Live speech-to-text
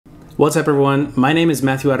What's up everyone, my name is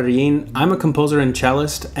Matthew Arrin. I'm a composer and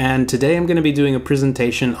cellist, and today I'm going to be doing a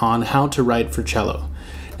presentation on how to write for cello.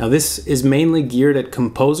 Now this is mainly geared at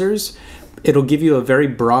composers. It'll give you a very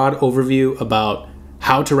broad overview about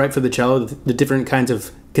how to write for the cello, the different kinds of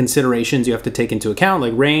considerations you have to take into account,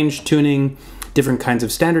 like range, tuning, different kinds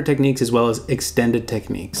of standard techniques, as well as extended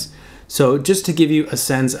techniques. So just to give you a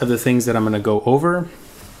sense of the things that I'm going to go over,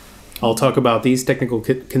 I'll talk about these technical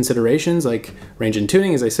considerations like range and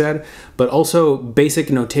tuning, as I said, but also basic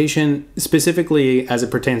notation, specifically as it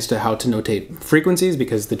pertains to how to notate frequencies,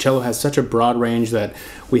 because the cello has such a broad range that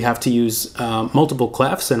we have to use multiple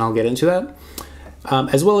clefs, and I'll get into that.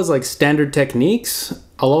 As well as like standard techniques.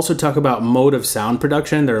 I'll also talk about mode of sound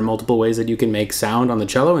production. There are multiple ways that you can make sound on the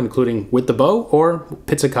cello, including with the bow or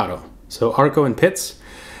pizzicato. So arco and pizz.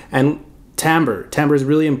 And timbre. Timbre is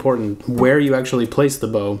really important. Where you actually place the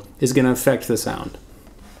bow is going to affect the sound.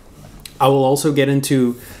 I will also get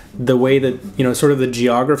into the way that, sort of the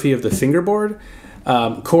geography of the fingerboard,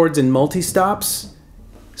 chords and multi-stops,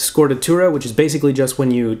 Scordatura, which is basically just when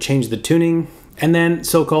you change the tuning, and then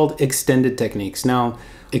so-called extended techniques. Now,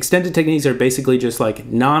 extended techniques are basically just like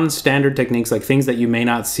non-standard techniques, like things that you may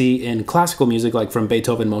not see in classical music, like from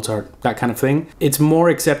Beethoven, Mozart, that kind of thing. It's more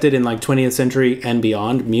accepted in like 20th century and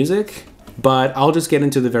beyond music, but I'll just get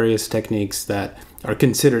into the various techniques that are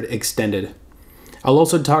considered extended. I'll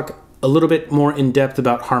also talk a little bit more in depth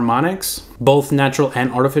about harmonics, both natural and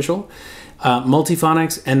artificial,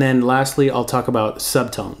 multiphonics, and then lastly, I'll talk about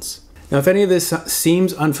subtones. Now, if any of this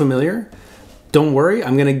seems unfamiliar, don't worry,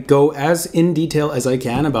 I'm going to go as in detail as I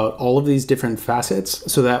can about all of these different facets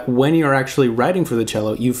so that when you're actually writing for the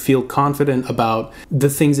cello, you feel confident about the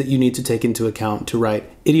things that you need to take into account to write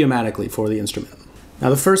idiomatically for the instrument. Now,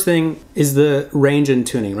 the first thing is the range and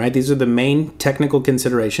tuning, right? These are the main technical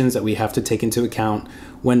considerations that we have to take into account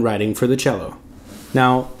when writing for the cello.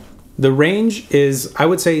 Now, the range is, I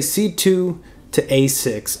would say, C2 to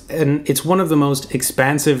A6, and it's one of the most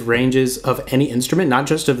expansive ranges of any instrument, not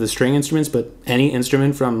just of the string instruments, but any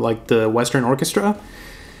instrument from like the Western orchestra.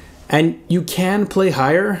 And you can play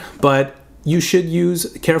higher, but you should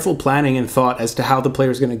use careful planning and thought as to how the player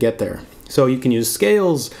is going to get there. So you can use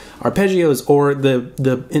scales, arpeggios, or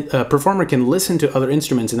the performer can listen to other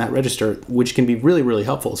instruments in that register, which can be really, really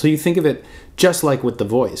helpful. So you think of it just like with the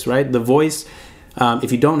voice, right? The voice,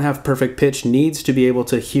 if you don't have perfect pitch, needs to be able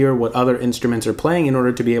to hear what other instruments are playing in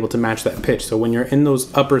order to be able to match that pitch. So when you're in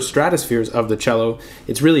those upper stratospheres of the cello,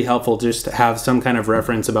 it's really helpful just to have some kind of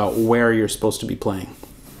reference about where you're supposed to be playing.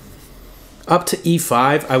 Up to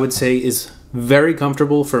E5, I would say, is very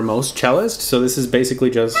comfortable for most cellists. So this is basically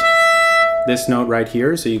just this note right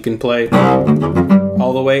here. So you can play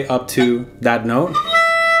all the way up to that note,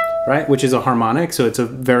 right? Which is a harmonic. So it's a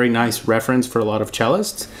very nice reference for a lot of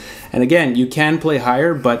cellists. And again, you can play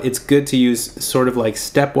higher, but it's good to use sort of like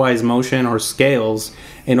stepwise motion or scales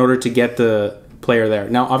in order to get the player there.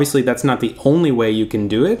 Now, obviously that's not the only way you can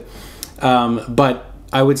do it. But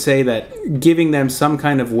I would say that giving them some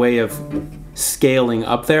kind of way of scaling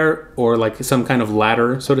up there, or like some kind of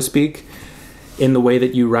ladder, so to speak, in the way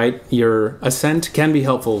that you write your ascent can be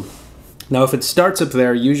helpful. Now, if it starts up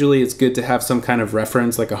there, usually it's good to have some kind of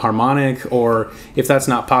reference, like a harmonic, or if that's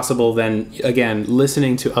not possible, then again,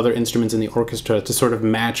 listening to other instruments in the orchestra to sort of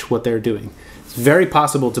match what they're doing. It's very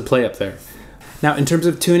possible to play up there. Now, in terms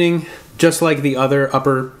of tuning, just like the other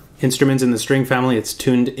upper instruments in the string family, it's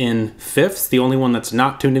tuned in fifths. The only one that's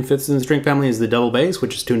not tuned in fifths in the string family is the double bass,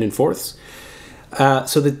 which is tuned in fourths.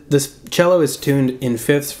 So this cello is tuned in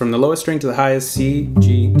fifths from the lowest string to the highest, C,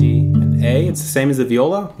 G, D, and A. It's the same as the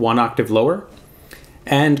viola, one octave lower.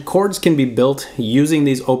 And chords can be built using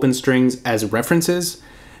these open strings as references.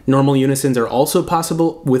 Normal unisons are also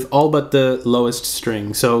possible with all but the lowest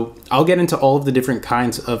string. So I'll get into all of the different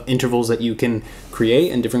kinds of intervals that you can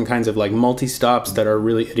create and different kinds of like multi-stops that are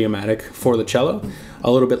really idiomatic for the cello a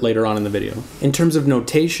little bit later on in the video. In terms of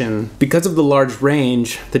notation, because of the large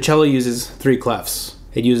range, the cello uses 3 clefs.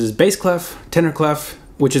 It uses bass clef, tenor clef,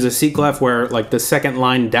 which is a C clef where like the second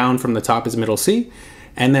line down from the top is middle C,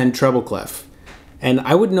 and then treble clef. And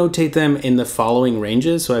I would notate them in the following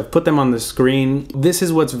ranges. So I've put them on the screen. This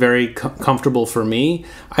is what's very comfortable for me.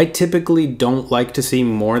 I typically don't like to see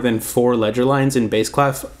more than 4 ledger lines in bass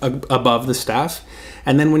clef above the staff.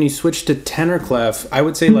 And then when you switch to tenor clef, I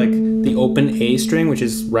would say like the open A string, which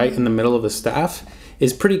is right in the middle of the staff,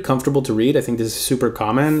 is pretty comfortable to read. I think this is super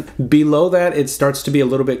common. Below that, it starts to be a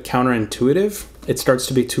little bit counterintuitive. It starts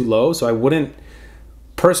to be too low. So I wouldn't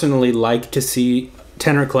personally like to see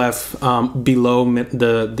tenor clef below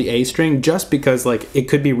the A string, just because like it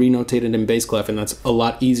could be renotated in bass clef, and that's a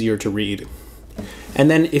lot easier to read. And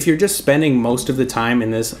then if you're just spending most of the time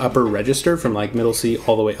in this upper register from like middle C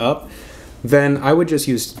all the way up, then I would just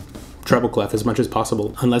use treble clef as much as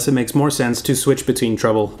possible, unless it makes more sense to switch between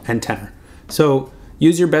treble and tenor. So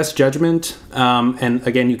use your best judgment, and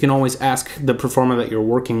again, you can always ask the performer that you're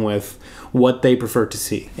working with what they prefer to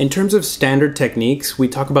see. In terms of standard techniques, we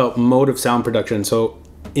talk about mode of sound production. So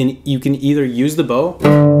you can either use the bow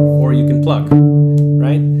or you can pluck,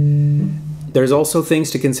 right? There's also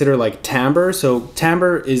things to consider like timbre. So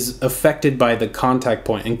timbre is affected by the contact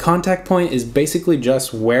point, and contact point is basically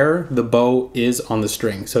just where the bow is on the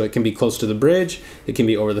string. So it can be close to the bridge, it can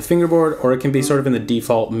be over the fingerboard, or it can be sort of in the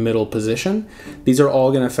default middle position. These are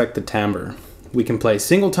all going to affect the timbre. We can play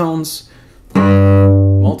single tones,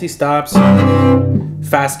 multi-stops,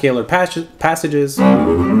 fast scalar passages,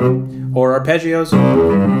 or arpeggios,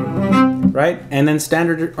 right? And then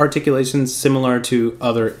standard articulations similar to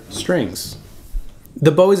other strings.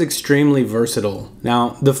 The bow is extremely versatile.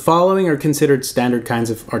 Now, the following are considered standard kinds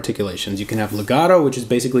of articulations. You can have legato, which is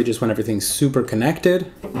basically just when everything's super connected.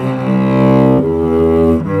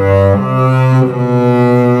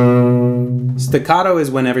 Staccato is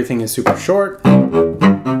when everything is super short.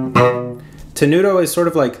 Tenuto is sort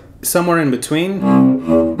of like somewhere in between.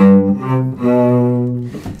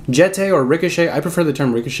 Jeté or ricochet, I prefer the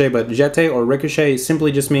term ricochet, but jeté or ricochet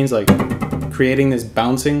simply just means like creating this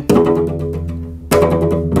bouncing.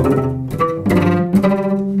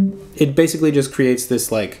 It basically just creates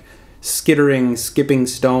this like skittering, skipping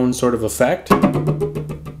stone sort of effect,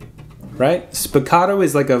 right? Spiccato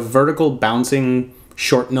is like a vertical bouncing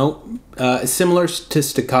short note, similar to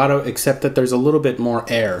staccato, except that there's a little bit more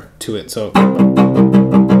air to it. So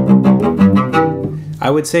I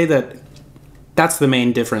would say that that's the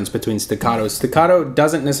main difference between staccato. Staccato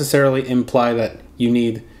doesn't necessarily imply that you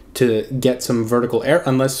need to get some vertical air,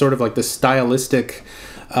 unless sort of like the stylistic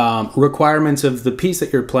requirements of the piece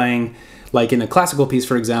that you're playing, like in a classical piece,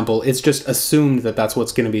 for example, it's just assumed that that's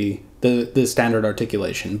what's going to be the standard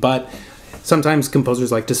articulation. But sometimes composers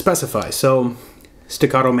like to specify. So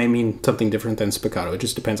staccato may mean something different than spiccato. It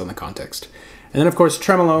just depends on the context. And then, of course,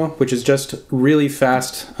 tremolo, which is just really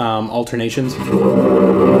fast alternations.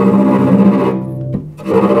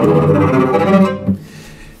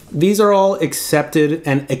 These are all accepted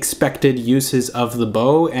and expected uses of the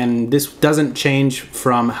bow, and this doesn't change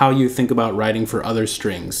from how you think about writing for other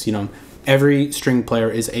strings. You know, every string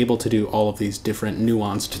player is able to do all of these different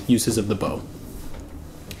nuanced uses of the bow.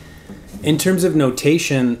 In terms of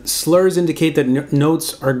notation, slurs indicate that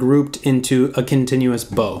notes are grouped into a continuous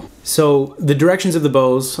bow. So the directions of the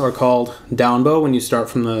bows are called down bow when you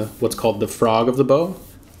start from what's called the frog of the bow,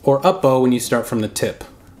 or up bow when you start from the tip.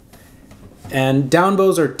 And down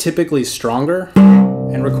bows are typically stronger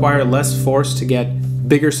and require less force to get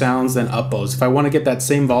bigger sounds than up bows. If I want to get that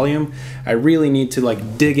same volume, I really need to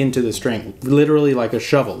like dig into the string, literally like a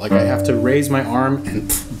shovel. Like I have to raise my arm and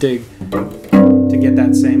dig to get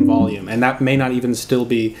that same volume. And that may not even still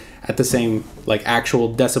be at the same like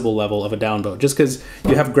actual decibel level of a down bow, just because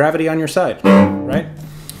you have gravity on your side, right?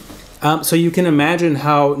 So you can imagine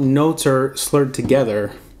how notes are slurred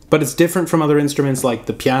together. But it's different from other instruments like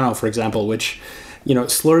the piano, for example, which, you know,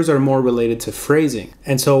 slurs are more related to phrasing.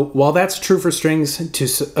 And so while that's true for strings to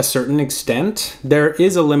a certain extent, there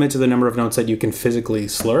is a limit to the number of notes that you can physically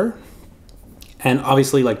slur. And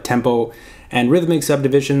obviously like tempo and rhythmic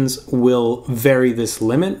subdivisions will vary this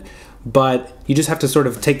limit, but you just have to sort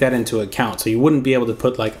of take that into account. So you wouldn't be able to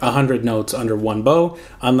put like 100 notes under one bow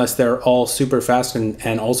unless they're all super fast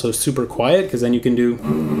and also super quiet, because then you can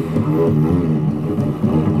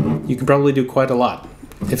probably do quite a lot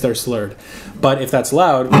if they're slurred. But if that's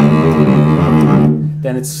loud,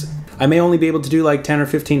 then I may only be able to do like 10 or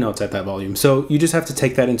 15 notes at that volume. So you just have to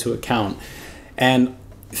take that into account and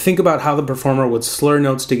think about how the performer would slur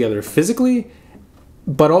notes together physically,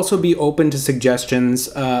 but also be open to suggestions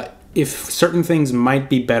if certain things might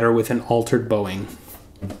be better with an altered bowing.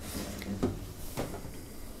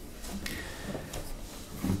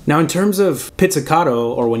 Now, in terms of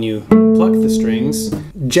pizzicato, or when you pluck the strings,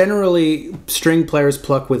 generally string players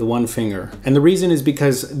pluck with one finger. And the reason is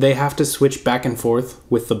because they have to switch back and forth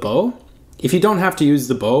with the bow. If you don't have to use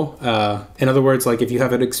the bow, in other words, like if you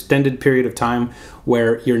have an extended period of time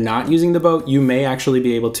where you're not using the bow, you may actually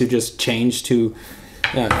be able to just change to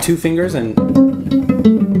 2 fingers.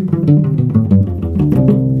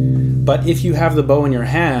 But if you have the bow in your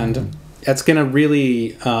hand, that's going to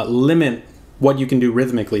really limit what you can do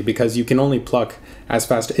rhythmically, because you can only pluck as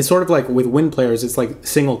fast. It's sort of like with wind players, it's like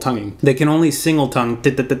single tonguing. They can only single tongue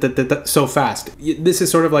so fast. This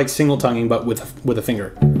is sort of like single tonguing, but with a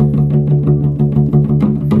finger.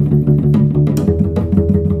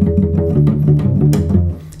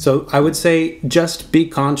 So I would say just be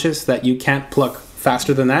conscious that you can't pluck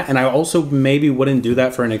faster than that. And I also maybe wouldn't do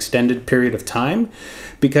that for an extended period of time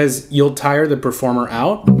because you'll tire the performer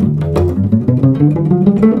out.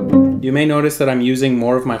 You may notice that I'm using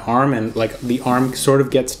more of my arm, and like the arm sort of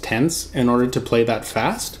gets tense in order to play that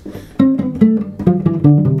fast.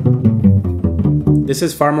 This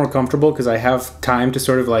is far more comfortable because I have time to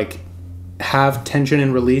sort of like have tension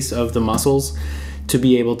and release of the muscles to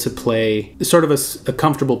be able to play sort of a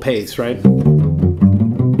comfortable pace, right?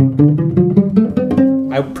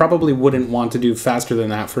 I probably wouldn't want to do faster than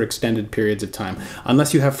that for extended periods of time,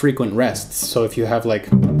 unless you have frequent rests. So if you have like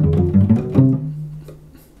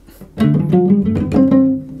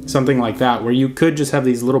something like that, where you could just have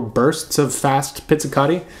these little bursts of fast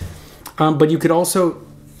pizzicati, but you could also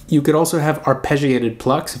have arpeggiated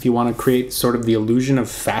plucks if you want to create sort of the illusion of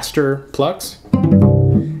faster plucks.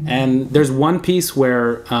 And there's one piece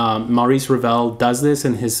where Maurice Ravel does this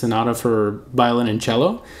in his sonata for violin and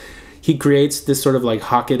cello. He creates this sort of like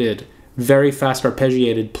hocketed, very fast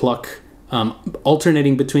arpeggiated pluck,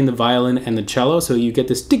 alternating between the violin and the cello. So you get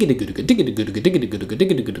this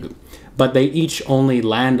but they each only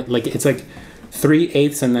land, like it's like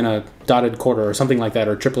 3/8 and then a dotted quarter or something like that,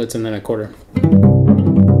 or triplets and then a quarter.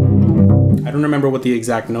 I don't remember what the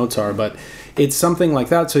exact notes are, but it's something like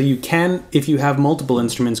that. So you can, if you have multiple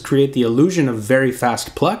instruments, create the illusion of very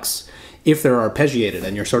fast plucks if they're arpeggiated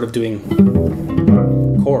and you're sort of doing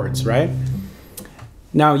chords, right?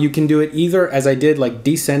 Now you can do it either as I did, like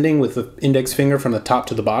descending with the index finger from the top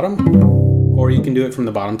to the bottom, or you can do it from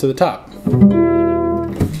the bottom to the top.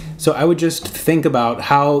 So I would just think about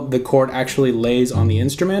how the chord actually lays on the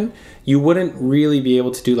instrument. You wouldn't really be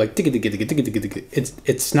able to do like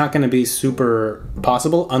it's not going to be super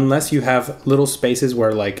possible unless you have little spaces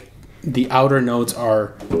where like the outer notes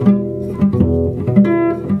are,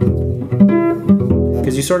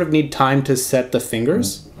 because you sort of need time to set the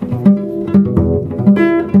fingers.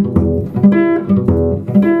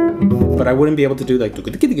 But I wouldn't be able to do like,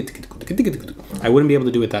 I wouldn't be able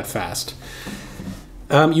to do it that fast.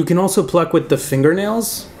 You can also pluck with the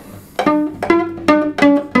fingernails,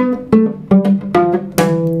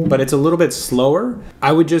 but it's a little bit slower.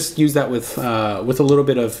 I would just use that with a little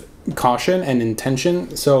bit of caution and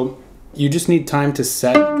intention. So you just need time to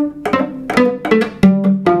set.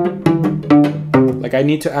 Like I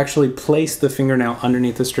need to actually place the fingernail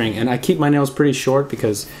underneath the string, and I keep my nails pretty short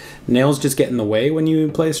because nails just get in the way when you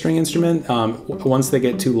play a string instrument. Once they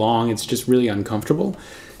get too long, it's just really uncomfortable.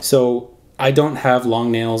 So I don't have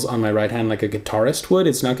long nails on my right hand like a guitarist would.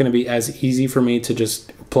 It's not going to be as easy for me to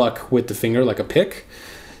just pluck with the finger like a pick.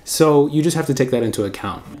 So you just have to take that into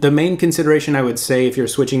account. The main consideration I would say if you're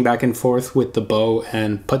switching back and forth with the bow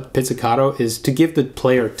and pizzicato is to give the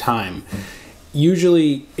player time.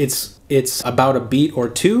 Usually it's about a beat or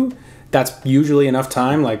two. That's usually enough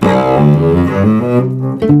time, like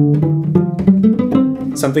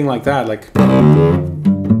something like that, like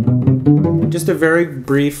just a very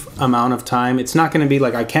brief amount of time. It's not going to be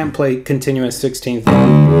like I can't play continuous 16th.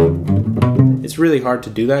 It's really hard to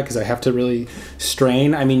do that because I have to really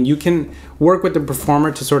strain. I mean, you can work with the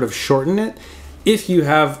performer to sort of shorten it. If you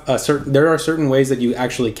have a certain, there are certain ways that you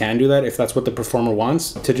actually can do that if that's what the performer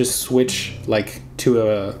wants, to just switch like to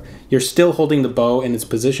a, you're still holding the bow in its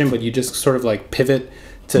position, but you just sort of like pivot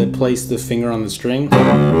to place the finger on the string.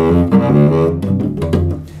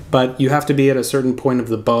 But you have to be at a certain point of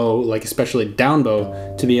the bow, like especially down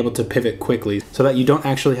bow, to be able to pivot quickly so that you don't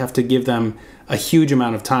actually have to give them a huge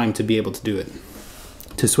amount of time to be able to do it,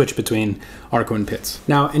 to switch between arco and pizz.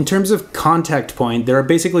 Now, in terms of contact point, there are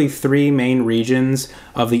basically three main regions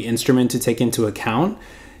of the instrument to take into account.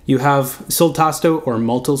 You have Sul Tasto or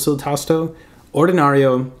Molto Sul Tasto,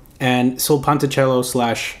 Ordinario, and Sul Ponticello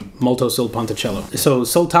 / Molto Sul Ponticello. So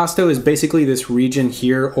Sul Tasto is basically this region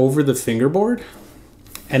here over the fingerboard.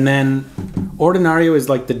 And then Ordinario is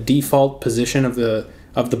like the default position of the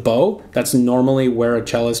bow. That's normally where a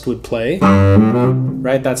cellist would play,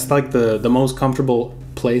 right? That's like the most comfortable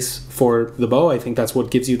place for the bow. I think that's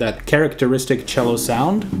what gives you that characteristic cello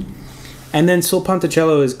sound. And then Sul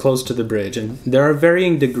Ponticello is close to the bridge. And there are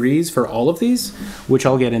varying degrees for all of these, which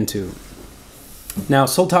I'll get into. Now,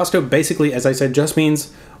 Sul Tasto basically, as I said, just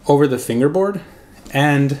means over the fingerboard.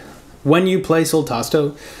 And when you play Sul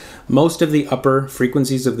Tasto, most of the upper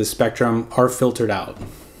frequencies of the spectrum are filtered out.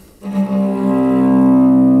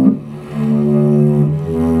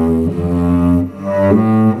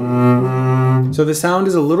 So the sound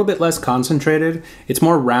is a little bit less concentrated. It's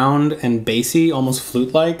more round and bassy, almost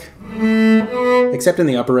flute-like. Except in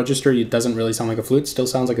the upper register, it doesn't really sound like a flute. It still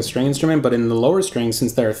sounds like a string instrument, but in the lower strings,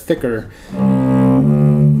 since they're thicker,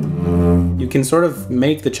 you can sort of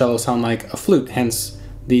make the cello sound like a flute, hence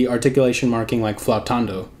the articulation marking like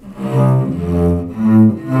flautando.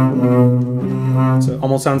 So it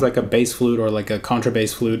almost sounds like a bass flute or like a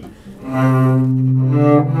contrabass flute.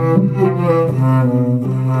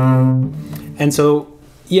 And so,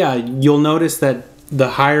 yeah, you'll notice that the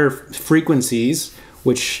higher frequencies,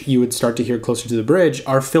 which you would start to hear closer to the bridge,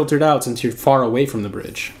 are filtered out since you're far away from the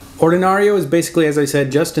bridge. Ordinario is basically, as I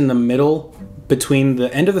said, just in the middle between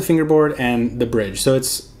the end of the fingerboard and the bridge. So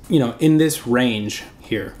it's, you know, in this range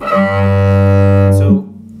here. So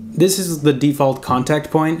this is the default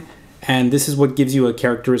contact point, and this is what gives you a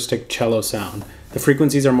characteristic cello sound. The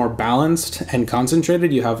frequencies are more balanced and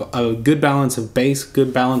concentrated. You have a good balance of bass,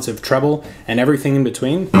 good balance of treble, and everything in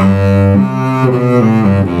between.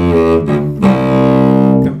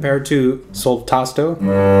 Compared to Sul Tasto,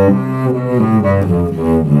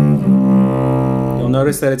 you'll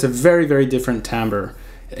notice that it's a very, very different timbre.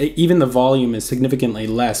 Even the volume is significantly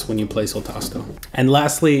less when you play Sul Tasto. And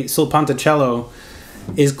lastly, Sul Ponticello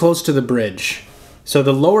is close to the bridge. So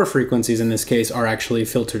the lower frequencies in this case are actually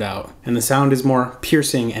filtered out, and the sound is more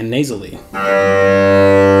piercing and nasally.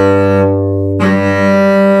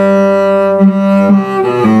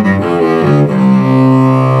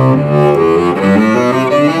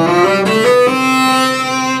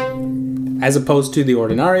 As opposed to the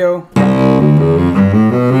Ordinario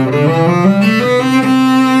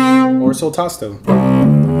or Sul Tasto.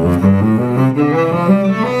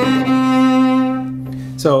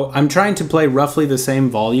 So I'm trying to play roughly the same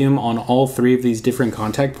volume on all three of these different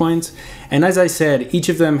contact points. And as I said, each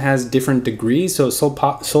of them has different degrees. So Sul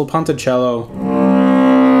Ponticello, if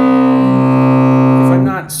I'm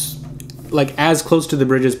not like as close to the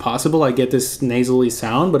bridge as possible, I get this nasally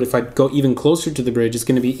sound. But if I go even closer to the bridge, it's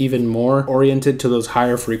going to be even more oriented to those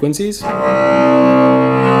higher frequencies.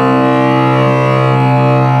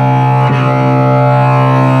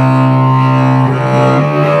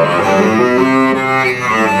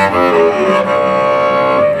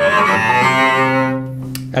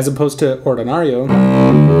 As opposed to Ordinario,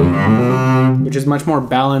 which is much more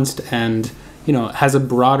balanced and, you know, has a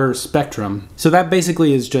broader spectrum. So that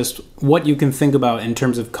basically is just what you can think about in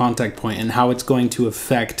terms of contact point and how it's going to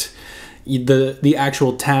affect the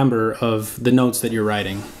actual timbre of the notes that you're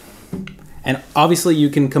writing. And obviously you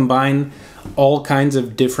can combine all kinds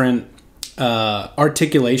of different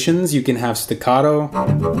articulations. You can have staccato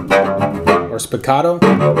or spiccato,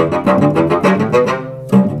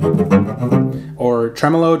 or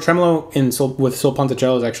tremolo. Tremolo with Sul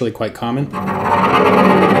Ponticello is actually quite common.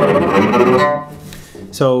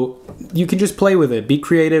 So you can just play with it. Be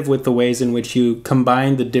creative with the ways in which you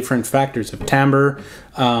combine the different factors of timbre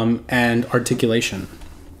and articulation.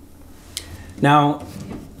 Now,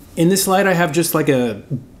 in this slide, I have just like a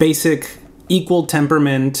basic equal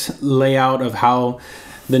temperament layout of how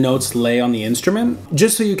the notes lay on the instrument,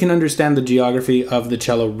 just so you can understand the geography of the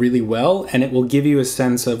cello really well, and it will give you a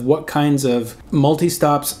sense of what kinds of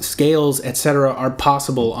multi-stops, scales, etc. are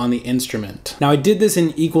possible on the instrument. Now, I did this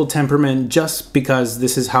in equal temperament just because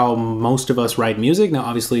this is how most of us write music. Now,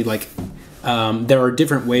 obviously, like there are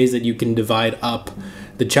different ways that you can divide up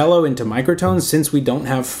the cello into microtones. Since we don't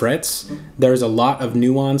have frets, there's a lot of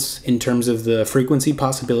nuance in terms of the frequency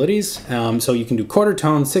possibilities. So you can do quarter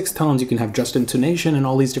tones, sixth tones, you can have just intonation and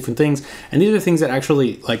all these different things. And these are things that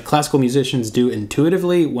actually like classical musicians do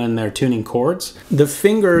intuitively when they're tuning chords. The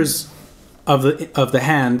fingers of the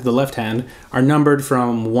hand, the left hand, are numbered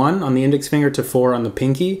from 1 on the index finger to 4 on the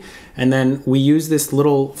pinky. And then we use this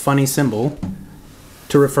little funny symbol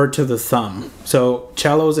to refer to the thumb. So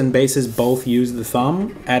cellos and basses both use the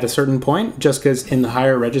thumb at a certain point, just because in the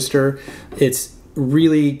higher register, it's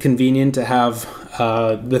really convenient to have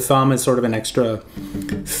the thumb as sort of an extra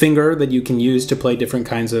finger that you can use to play different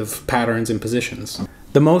kinds of patterns and positions.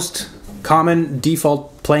 The most common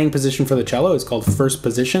default playing position for the cello is called first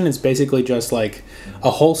position. It's basically just like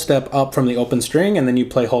a whole step up from the open string, and then you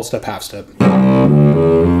play whole step, half step.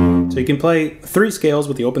 So you can play 3 scales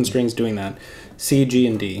with the open strings doing that. C, G,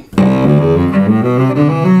 and D.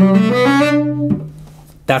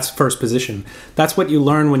 That's first position. That's what you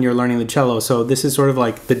learn when you're learning the cello. So this is sort of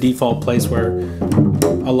like the default place where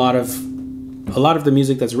a lot of the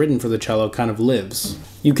music that's written for the cello kind of lives.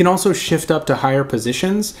 You can also shift up to higher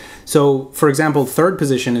positions. So for example, third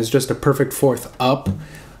position is just a perfect fourth up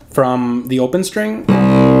from the open string.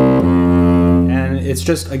 And it's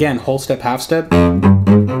just, again, whole step, half step.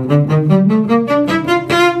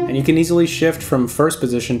 And you can easily shift from first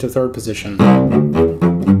position to third position.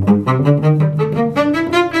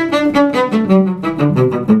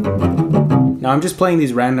 Now I'm just playing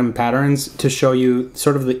these random patterns to show you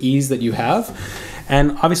sort of the ease that you have.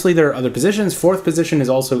 And obviously there are other positions. Fourth position is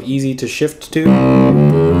also easy to shift to.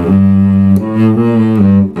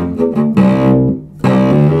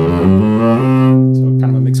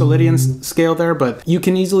 Mixolydian scale there, but you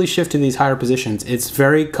can easily shift to these higher positions. It's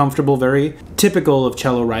very comfortable, very typical of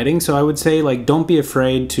cello writing. So I would say, like, don't be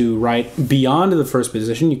afraid to write beyond the first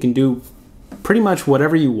position. You can do pretty much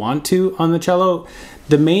whatever you want to on the cello.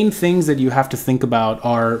 The main things that you have to think about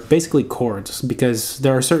are basically chords, because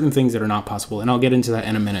there are certain things that are not possible, and I'll get into that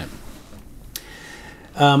in a minute.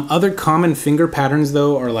 Other common finger patterns,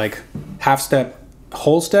 though, are like half step,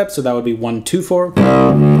 whole step, so that would be 1, 2, 4.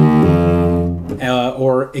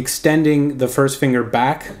 Or extending the first finger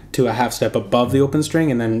back to a half step above the open string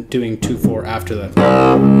and then doing 2, 4 after that.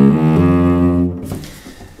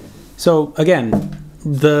 So again,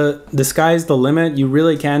 the sky's the limit. You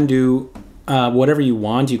really can do whatever you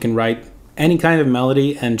want. You can write any kind of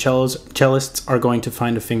melody, and cellists are going to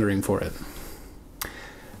find a fingering for it.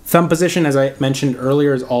 Thumb position, as I mentioned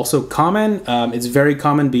earlier, is also common. It's very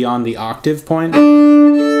common beyond the octave point,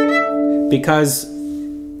 because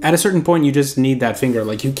at a certain point you just need that finger.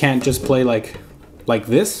 Like, you can't just play like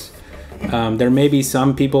this. There may be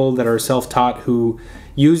some people that are self-taught who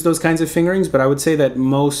use those kinds of fingerings, but I would say that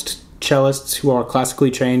most cellists who are classically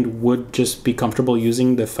trained would just be comfortable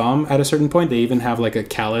using the thumb at a certain point. They even have like a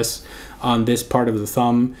callus on this part of the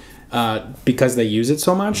thumb because they use it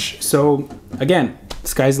so much. So again,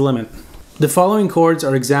 sky's the limit. The following chords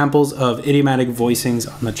are examples of idiomatic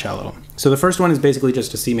voicings on the cello. So the first one is basically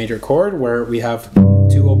just a C major chord where we have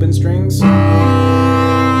 2 open strings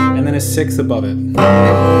and then a 6th above it.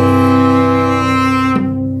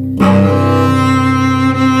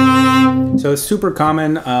 So it's super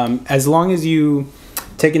common. As long as you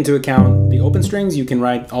take into account the open strings, you can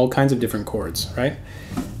write all kinds of different chords, right?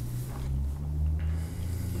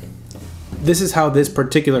 This is how this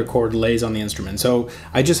particular chord lays on the instrument. So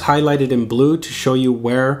I just highlighted in blue to show you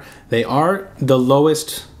where they are. The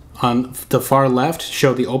lowest on the far left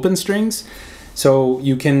show the open strings. So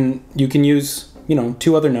you can use, you know,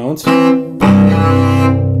 2 other notes. You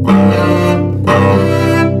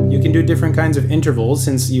can do different kinds of intervals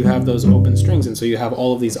since you have those open strings, and so you have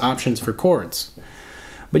all of these options for chords.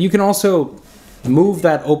 But you can also move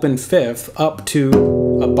that open 5th up to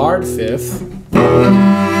a barred 5th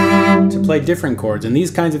to play different chords, and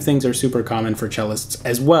these kinds of things are super common for cellists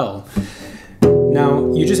as well.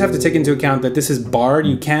 Now, you just have to take into account that this is barred.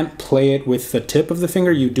 You can't play it with the tip of the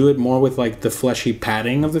finger. You do it more with like the fleshy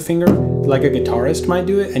padding of the finger, like a guitarist might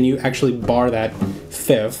do it, and you actually bar that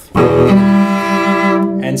 5th.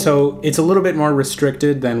 And so it's a little bit more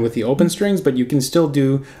restricted than with the open strings, but you can still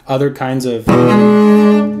do other kinds of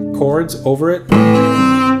chords over it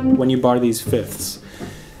when you bar these 5ths.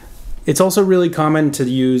 It's also really common to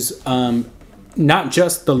use not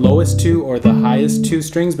just the lowest 2 or the highest 2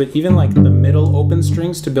 strings, but even like the middle open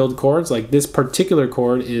strings to build chords. Like this particular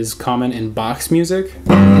chord is common in Bach's music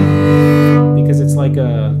because it's like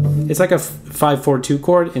a 5-4-2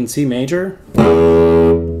 chord in C major.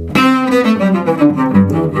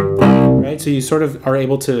 Right? So you sort of are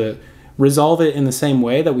able to resolve it in the same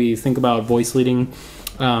way that we think about voice leading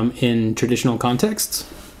in traditional contexts.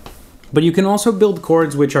 But you can also build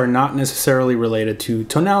chords which are not necessarily related to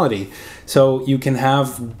tonality. So you can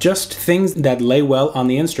have just things that lay well on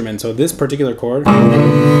the instrument. So this particular chord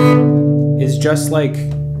is just like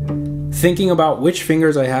thinking about which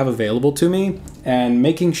fingers I have available to me and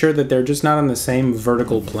making sure that they're just not on the same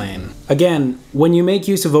vertical plane. Again, when you make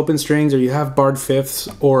use of open strings or you have barred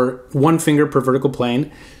 5ths or 1 finger per vertical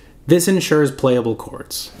plane, this ensures playable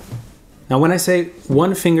chords. Now when I say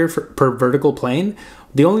 1 finger per vertical plane,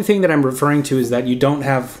 the only thing that I'm referring to is that you don't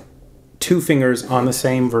have 2 fingers on the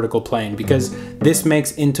same vertical plane, because this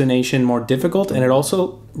makes intonation more difficult and it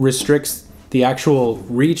also restricts the actual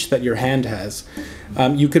reach that your hand has.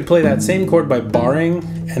 You could play that same chord by barring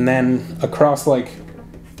and then across like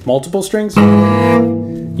multiple strings.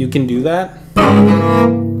 You can do that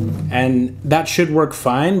and that should work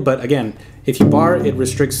fine, but again, if you bar, it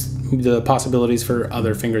restricts the possibilities for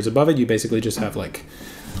other fingers above it. You basically just have like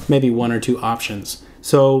maybe 1 or 2 options.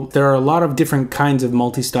 So there are a lot of different kinds of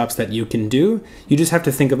multi-stops that you can do. You just have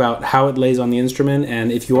to think about how it lays on the instrument,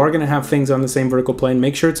 and if you are going to have things on the same vertical plane,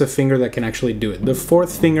 make sure it's a finger that can actually do it. The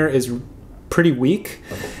 4th finger is pretty weak,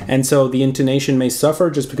 and so the intonation may suffer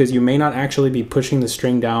just because you may not actually be pushing the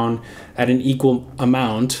string down at an equal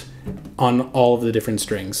amount on all of the different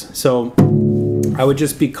strings. So I would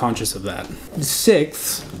just be conscious of that.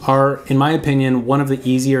 6ths are, in my opinion, one of the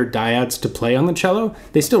easier dyads to play on the cello.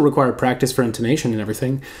 They still require practice for intonation and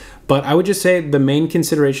everything, but I would just say the main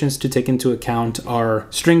considerations to take into account are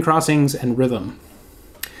string crossings and rhythm.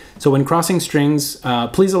 So when crossing strings,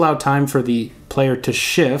 please allow time for the player to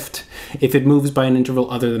shift if it moves by an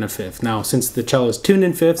interval other than a fifth. Now, since the cello is tuned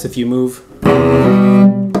in fifths, if you move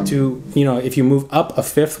to, if you move up a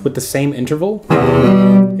fifth with the same interval,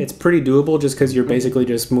 it's pretty doable just because you're basically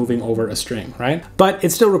just moving over a string, right? But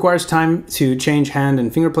it still requires time to change hand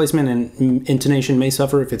and finger placement, and intonation may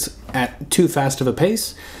suffer if it's at too fast of a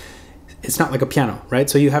pace. It's not like a piano, right?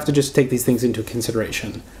 So you have to just take these things into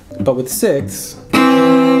consideration. But with sixths,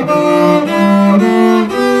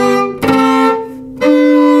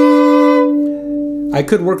 I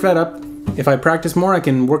could work that up. If I practice more, I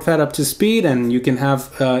can work that up to speed, and you can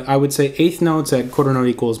have, I would say, eighth notes at quarter note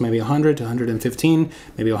equals maybe 100 to 115,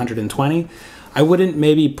 maybe 120. I wouldn't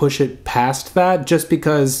maybe push it past that, just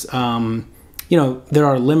because, there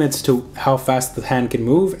are limits to how fast the hand can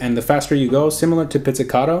move, and the faster you go, similar to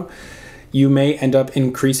pizzicato, you may end up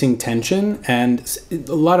increasing tension, and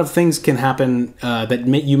a lot of things can happen that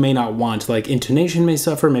you may not want. Like intonation may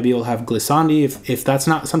suffer, maybe you'll have glissandi. If that's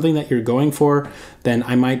not something that you're going for, then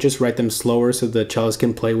I might just write them slower so the cellist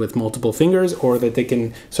can play with multiple fingers, or that they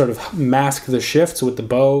can sort of mask the shifts with the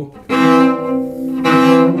bow.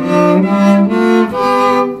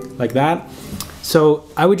 Like that. So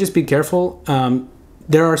I would just be careful.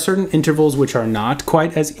 There are certain intervals which are not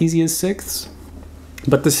quite as easy as sixths,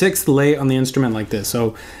 but the sixth lay on the instrument like this.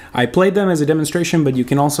 So I played them as a demonstration, but you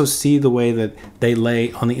can also see the way that they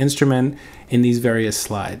lay on the instrument in these various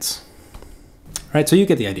slides. All right, so you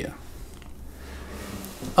get the idea.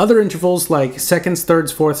 Other intervals like seconds,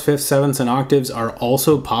 thirds, fourths, fifths, sevenths, and octaves are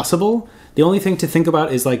also possible. The only thing to think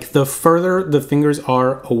about is like the further the fingers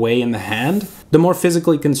are away in the hand, the more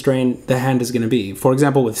physically constrained the hand is going to be. For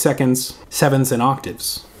example, with seconds, sevenths, and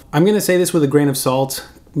octaves. I'm going to say this with a grain of salt.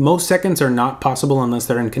 Most seconds are not possible unless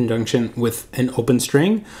they're in conjunction with an open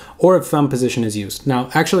string or if thumb position is used. Now,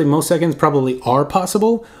 actually, most seconds probably are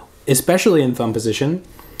possible, especially in thumb position,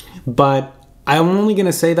 but I'm only going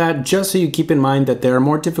to say that just so you keep in mind that they're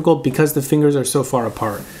more difficult because the fingers are so far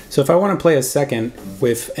apart. So if I want to play a second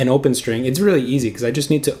with an open string, it's really easy because I just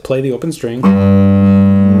need to play the open string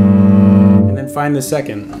and then find the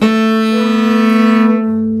second.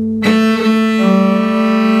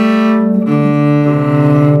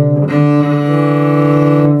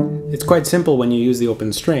 Quite simple when you use the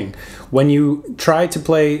open string. When you try to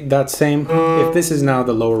play that same, if this is now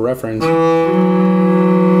the lower reference,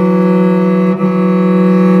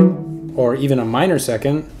 or even a minor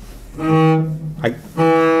second, I'm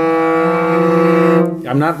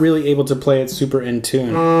not really able to play it super in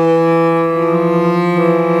tune.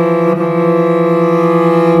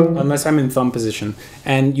 Unless I'm in thumb position.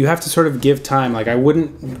 And you have to sort of give time. Like I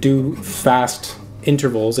wouldn't do fast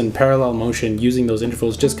intervals in parallel motion using those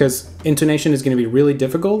intervals just because intonation is going to be really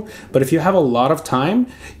difficult. But if you have a lot of time,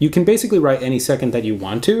 you can basically write any second that you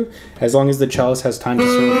want to, as long as the cellist has time to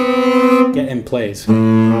sort of get in place.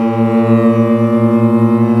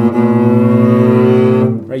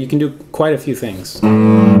 Right, you can do quite a few things.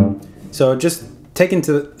 So just take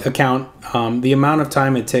into account the amount of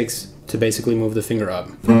time it takes to basically move the finger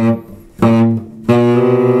up.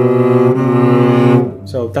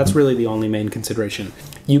 So that's really the only main consideration.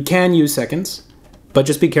 You can use seconds, but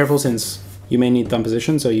just be careful since you may need thumb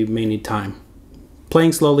position, so you may need time.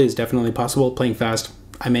 Playing slowly is definitely possible. Playing fast,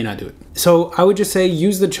 I may not do it. So I would just say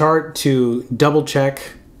use the chart to double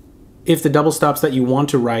check if the double stops that you want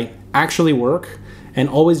to write actually work, and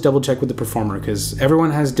always double check with the performer because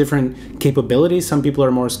everyone has different capabilities. Some people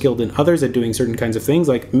are more skilled than others at doing certain kinds of things.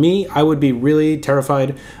 Like me, I would be really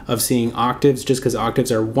terrified of seeing octaves just because octaves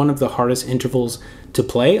are one of the hardest intervals to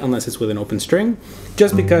play unless it's with an open string,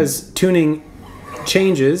 just because tuning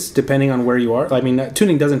changes depending on where you are. I mean,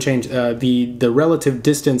 tuning doesn't change, the relative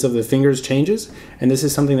distance of the fingers changes, and this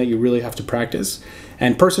is something that you really have to practice.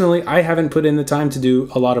 And personally, I haven't put in the time to do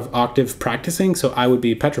a lot of octave practicing, so I would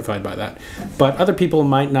be petrified by that. But other people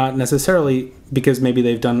might not necessarily, because maybe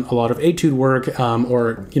they've done a lot of etude work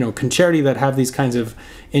or concerti that have these kinds of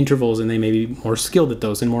intervals, and they may be more skilled at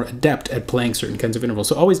those and more adept at playing certain kinds of intervals.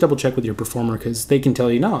 So always double check with your performer because they can tell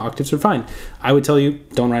you, no, octaves are fine. I would tell you,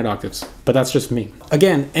 don't write octaves, but that's just me.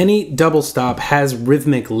 Again, any double stop has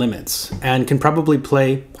rhythmic limits and can probably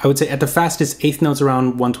play, I would say at the fastest, eighth notes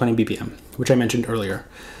around 120 BPM, which I mentioned earlier.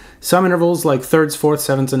 Some intervals like thirds, fourths,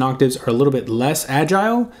 sevenths, and octaves are a little bit less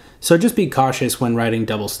agile, so just be cautious when writing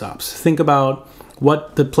double stops. Think about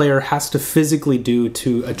what the player has to physically do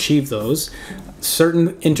to achieve those.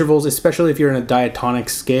 Certain intervals, especially if you're in a diatonic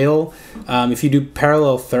scale, if you do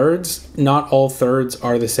parallel thirds, not all thirds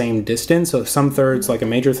are the same distance. So some thirds, like a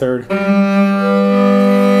major third,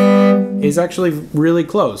 is actually really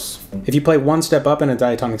close. If you play one step up in a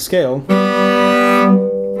diatonic scale,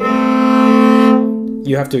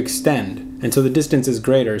 you have to extend, and so the distance is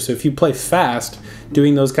greater. So if you play fast,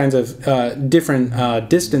 doing those kinds of different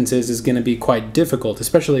distances is going to be quite difficult,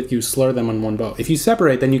 especially if you slur them on one bow. If you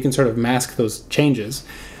separate, then you can sort of mask those changes,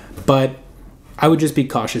 but I would just be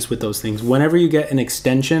cautious with those things. Whenever you get an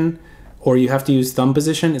extension or you have to use thumb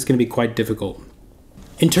position, it's going to be quite difficult.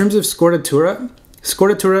 In terms of scordatura,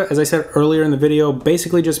 as I said earlier in the video,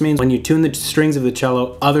 basically just means when you tune the strings of the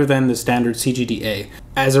cello other than the standard CGDA.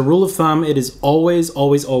 As a rule of thumb, it is always,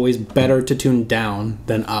 always, always better to tune down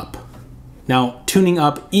than up. Now, tuning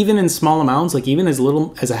up, even in small amounts, like even as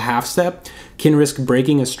little as a half step, can risk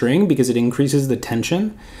breaking a string because it increases the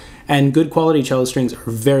tension. And good quality cello strings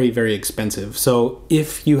are very, very expensive. So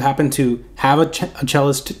if you happen to have a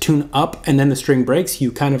cellist tune up and then the string breaks,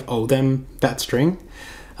 you kind of owe them that string.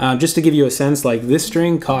 Just to give you a sense, like this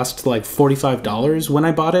string cost like $45 when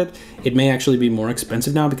I bought it. It may actually be more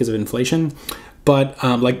expensive now because of inflation, but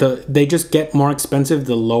they just get more expensive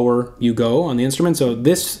the lower you go on the instrument. So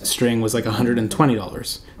this string was like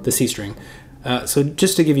 $120, the C string. So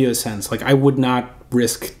just to give you a sense, like I would not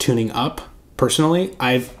risk tuning up personally.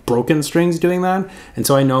 I've broken strings doing that, and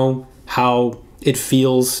so I know how it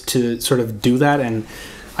feels to sort of do that, and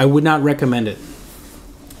I would not recommend it.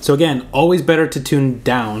 So again, always better to tune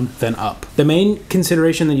down than up. The main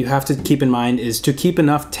consideration that you have to keep in mind is to keep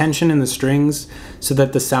enough tension in the strings so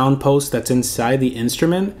that the sound post that's inside the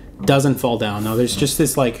instrument doesn't fall down. Now there's just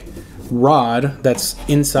this like rod that's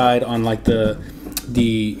inside on like the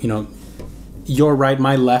you know, your right,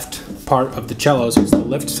 my left part of the cello, so it's the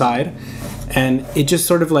left side, and it just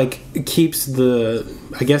sort of like keeps the,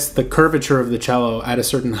 I guess, the curvature of the cello at a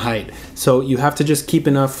certain height. So you have to just keep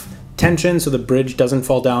enough tension so the bridge doesn't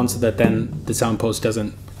fall down, so that then the sound post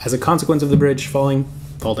doesn't, as a consequence of the bridge falling,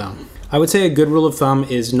 fall down. I would say a good rule of thumb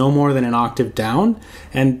is no more than an octave down,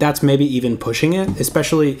 and that's maybe even pushing it,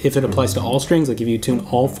 especially if it applies to all strings. Like if you tune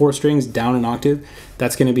all 4 strings down an octave,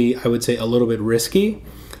 that's going to be, I would say, a little bit risky.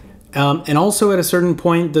 And also at a certain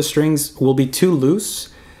point, the strings will be too loose,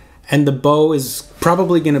 and the bow is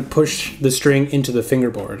probably going to push the string into the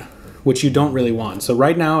fingerboard, which you don't really want. So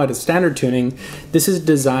right now at a standard tuning, this is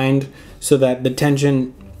designed so that the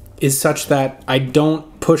tension is such that I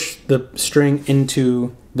don't push the string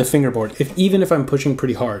into the fingerboard, even if I'm pushing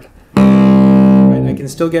pretty hard. Right? I can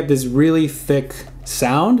still get this really thick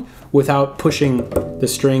sound without pushing the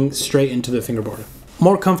string straight into the fingerboard.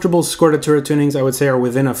 More comfortable Scordatura tunings, I would say, are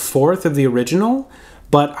within a fourth of the original,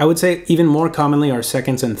 but I would say even more commonly are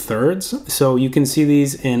seconds and thirds. So you can see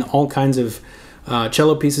these in all kinds of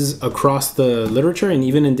cello pieces across the literature, and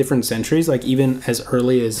even in different centuries, like even as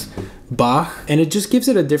early as Bach. And it just gives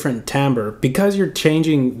it a different timbre. Because you're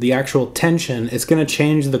changing the actual tension, it's going to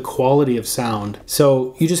change the quality of sound.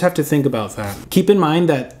 So you just have to think about that. Keep in mind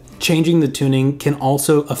that changing the tuning can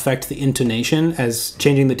also affect the intonation, as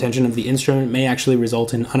changing the tension of the instrument may actually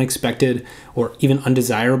result in unexpected or even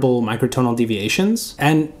undesirable microtonal deviations.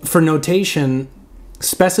 And for notation,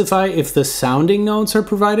 specify if the sounding notes are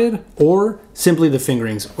provided or simply the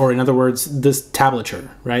fingerings, or in other words, this tablature,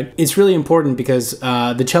 right? It's really important because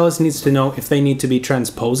the cellist needs to know if they need to be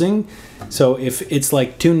transposing. So if it's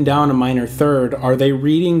like tuned down a minor third, are they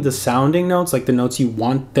reading the sounding notes, like the notes you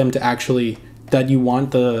want them to actually, that you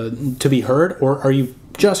want to be heard, or are you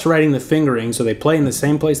just writing the fingering so they play in the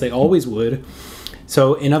same place they always would?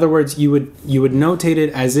 So in other words, you would notate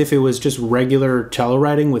it as if it was just regular cello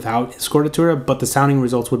writing without Scordatura, but the sounding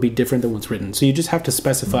results would be different than what's written. So you just have to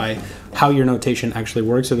specify how your notation actually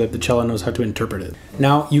works so that the cello knows how to interpret it.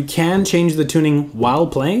 Now, you can change the tuning while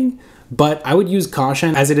playing, but I would use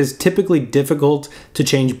caution, as it is typically difficult to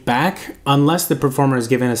change back unless the performer is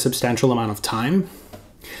given a substantial amount of time.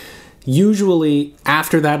 Usually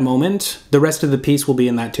after that moment, the rest of the piece will be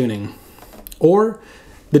in that tuning, or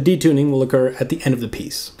the detuning will occur at the end of the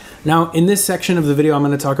piece. Now, in this section of the video, I'm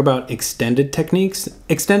going to talk about extended techniques.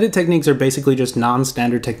 Extended techniques are basically just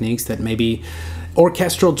non-standard techniques that maybe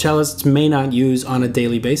orchestral cellists may not use on a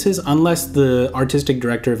daily basis unless the artistic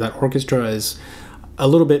director of that orchestra is a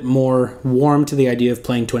little bit more warm to the idea of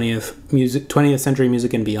playing 20th century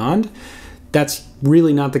music and beyond. That's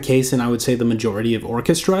really not the case in, I would say, the majority of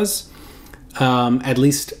orchestras, at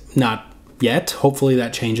least not yet. Hopefully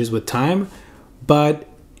that changes with time. But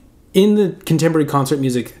in the contemporary concert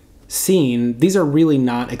music scene, these are really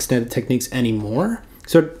not extended techniques anymore.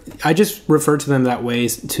 So I just refer to them that way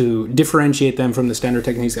to differentiate them from the standard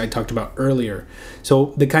techniques I talked about earlier.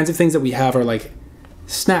 So the kinds of things that we have are like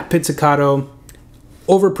snap pizzicato,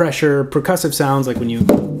 overpressure, percussive sounds, like when you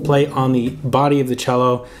play on the body of the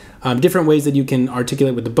cello, different ways that you can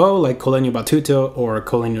articulate with the bow, like Col Legno Battuto or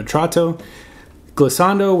Col Legno Tratto.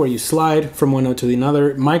 Glissando, where you slide from one note to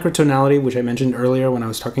another. Microtonality, which I mentioned earlier when I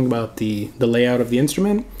was talking about the layout of the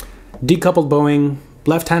instrument. Decoupled bowing,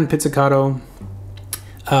 left-hand pizzicato,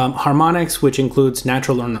 harmonics, which includes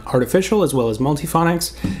natural and artificial, as well as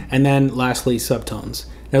multiphonics, and then lastly, subtones.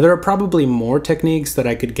 Now, there are probably more techniques that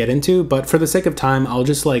I could get into, but for the sake of time, I'll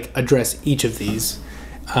just like address each of these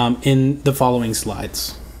in the following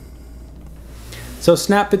slides. So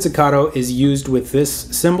snap pizzicato is used with this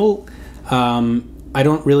cymbal. I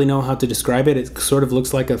don't really know how to describe it. It sort of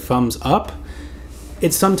looks like a thumbs up.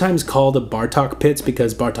 It's sometimes called a Bartók pizz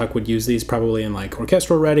because Bartók would use these probably in like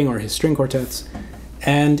orchestral writing or his string quartets.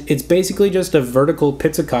 And it's basically just a vertical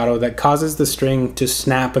pizzicato that causes the string to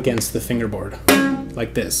snap against the fingerboard,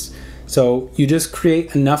 like this. So you just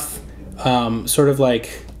create enough sort of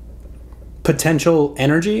like potential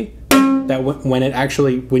energy that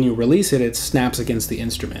when you release it, it snaps against the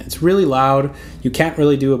instrument. It's really loud. You can't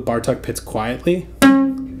really do a Bartók pizz quietly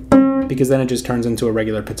because then it just turns into a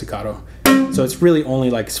regular pizzicato. So it's really only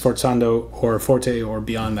like sforzando or forte or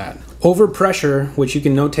beyond that. Overpressure, which you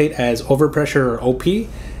can notate as overpressure or OP,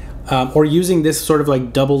 or using this sort of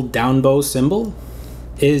like double down bow cymbal,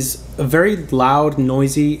 is a very loud,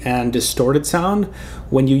 noisy, and distorted sound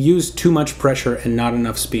when you use too much pressure and not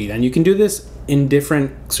enough speed. And you can do this in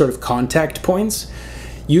different sort of contact points.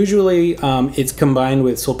 Usually it's combined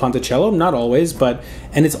with Sul Ponticello, not always,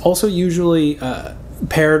 and it's also usually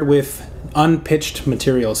paired with unpitched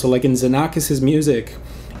material. So like in Xenakis's music,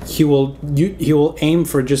 he will aim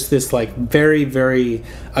for just this like very, very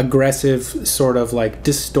aggressive sort of like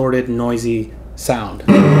distorted, noisy sound.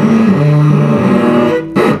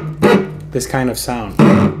 This kind of sound.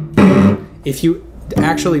 If you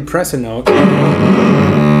actually press a note,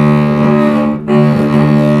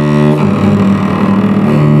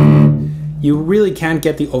 you really can't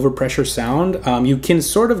get the overpressure sound. You can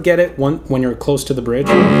sort of get it when you're close to the bridge,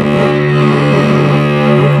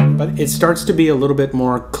 but it starts to be a little bit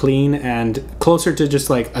more clean and closer to just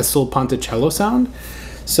like a Sul Ponticello sound.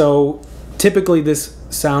 So typically this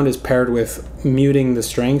sound is paired with muting the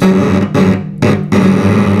strings.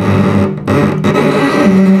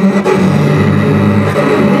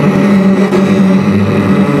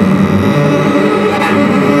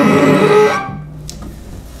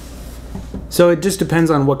 So it just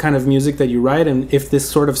depends on what kind of music that you write and if this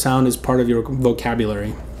sort of sound is part of your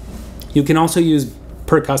vocabulary. You can also use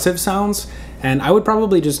percussive sounds, and I would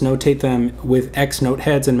probably just notate them with X note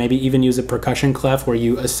heads and maybe even use a percussion clef where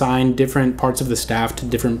you assign different parts of the staff to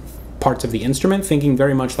different parts of the instrument, thinking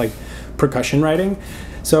very much like percussion writing.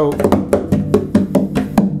 So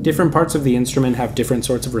different parts of the instrument have different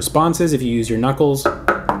sorts of responses if you use your knuckles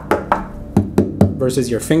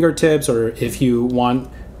versus your fingertips, or if you want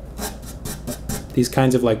these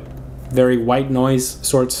kinds of like very white noise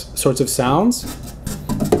sorts of sounds.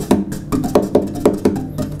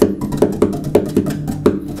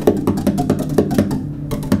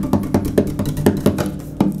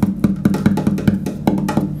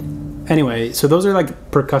 Anyway, so those are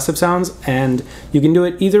like percussive sounds, and you can do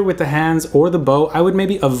it either with the hands or the bow. I would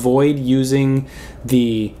maybe avoid using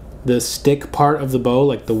the stick part of the bow,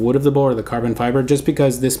 like the wood of the bow or the carbon fiber, just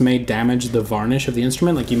because this may damage the varnish of the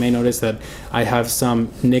instrument. Like you may notice that I have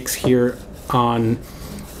some nicks here on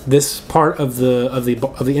this part of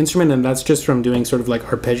the instrument, and that's just from doing sort of like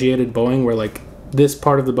arpeggiated bowing, where like this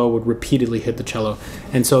part of the bow would repeatedly hit the cello,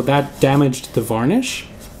 and so that damaged the varnish.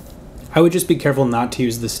 I would just be careful not to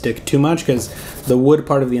use the stick too much because the wood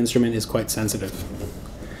part of the instrument is quite sensitive.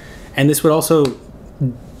 And this would also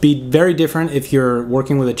be very different if you're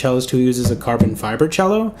working with a cellist who uses a carbon fiber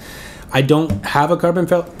cello. I don't have a carbon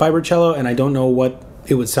fiber cello, and I don't know what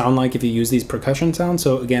it would sound like if you use these percussion sounds.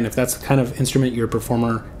 So again, if that's the kind of instrument your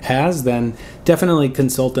performer has, then definitely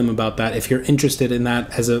consult them about that if you're interested in that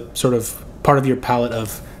as a sort of part of your palette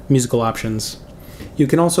of musical options. You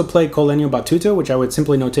can also play Col Legno Battuto, which I would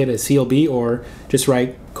simply notate as CLB, or just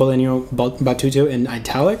write Col Legno Battuto in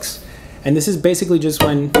italics. And this is basically just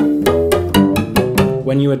when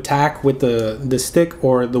you attack with the stick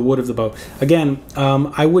or the wood of the bow. Again,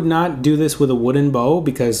 I would not do this with a wooden bow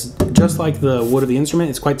because just like the wood of the instrument,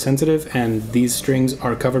 it's quite sensitive and these strings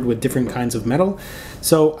are covered with different kinds of metal.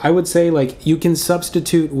 So I would say like you can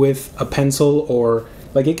substitute with a pencil, or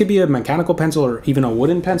like it could be a mechanical pencil or even a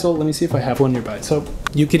wooden pencil. Let me see if I have one nearby. So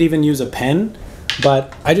you could even use a pen,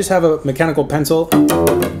 but I just have a mechanical pencil.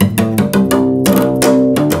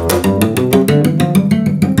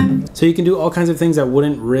 So you can do all kinds of things that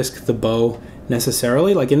wouldn't risk the bow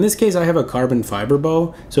necessarily. Like in this case, I have a carbon fiber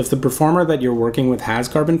bow. So if the performer that you're working with has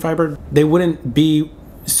carbon fiber, they wouldn't be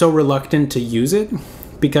so reluctant to use it.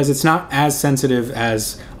 because it's not as sensitive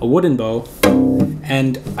as a wooden bow,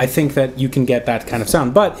 and I think that you can get that kind of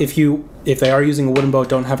sound. But if they are using a wooden bow,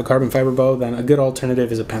 don't have a carbon fiber bow, then a good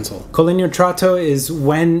alternative is a pencil. Col Legno Tratto is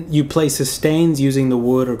when you play sustains using the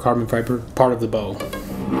wood or carbon fiber part of the bow.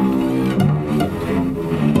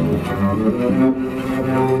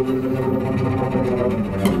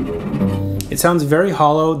 It sounds very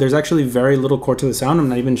hollow. There's actually very little chord to the sound. I'm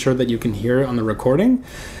not even sure that you can hear it on the recording,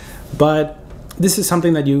 but this is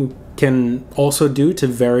something that you can also do to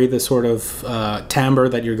vary the sort of timbre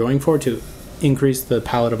that you're going for, to increase the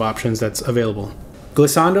palette of options that's available.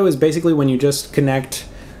 Glissando is basically when you just connect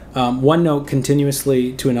one note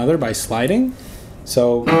continuously to another by sliding.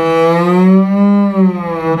 So,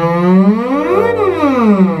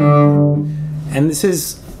 and this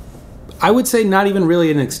is, I would say, not even really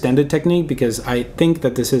an extended technique, because I think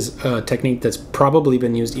that this is a technique that's probably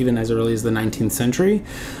been used even as early as the 19th century.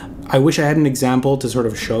 I wish I had an example to sort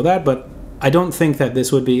of show that, but I don't think that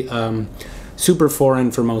this would be super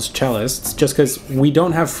foreign for most cellists, just because we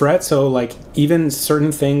don't have frets, so like even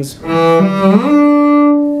certain things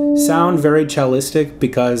sound very cellistic,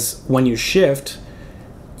 because when you shift,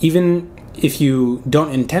 even if you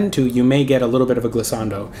don't intend to, you may get a little bit of a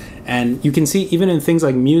glissando. And you can see even in things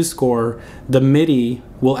like MuseScore, the MIDI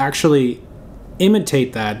will actually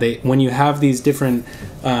imitate that. When you have these different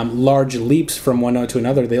large leaps from one note to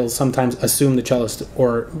another, they'll sometimes assume the cellist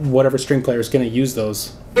or whatever string player is going to use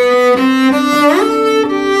those.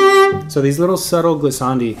 So these little subtle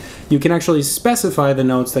glissandi, you can actually specify the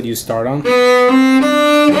notes that you start on.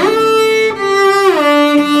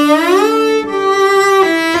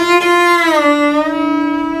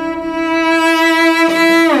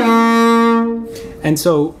 And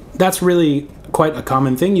so that's really quite a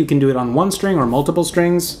common thing. You can do it on one string or multiple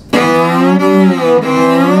strings.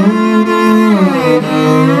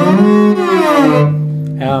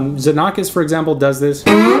 Xenakis, for example, does this.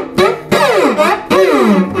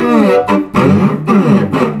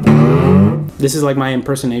 This is like my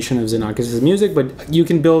impersonation of Xenakis' music, but you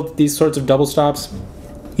can build these sorts of double stops.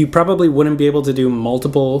 You probably wouldn't be able to do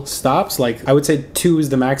multiple stops. Like, I would say 2 is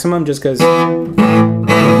the maximum, just because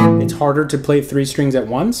it's harder to play 3 strings at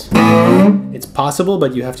once. It's possible,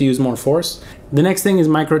 but you have to use more force. The next thing is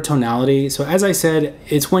microtonality. So as I said,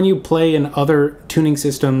 it's when you play in other tuning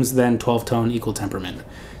systems than 12-tone equal temperament.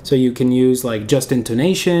 So you can use like just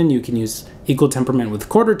intonation, you can use equal temperament with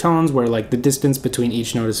quarter tones, where like the distance between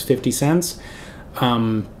each note is 50 cents,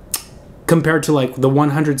 compared to like the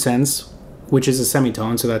 100 cents, which is a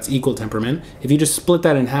semitone, so that's equal temperament. If you just split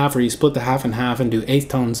that in half, or you split the half in half and do eighth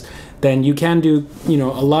tones, then you can do, you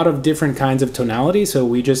know, a lot of different kinds of tonality. So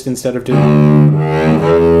we just, instead of doing,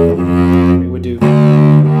 we would do,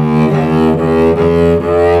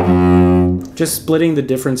 just splitting the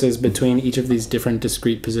differences between each of these different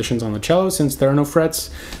discrete positions on the cello. Since there are no frets,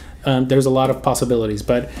 there's a lot of possibilities.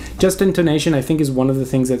 But just intonation, I think, is one of the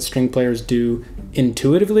things that string players do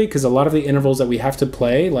intuitively, because a lot of the intervals that we have to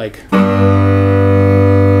play, like the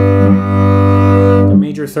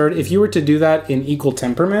major third, if you were to do that in equal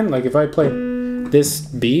temperament, like if I play this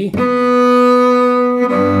B,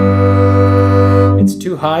 it's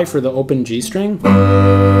too high for the open G string.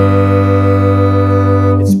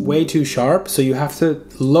 It's way too sharp, so you have to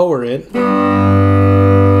lower it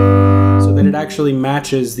so that it actually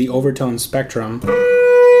matches the overtone spectrum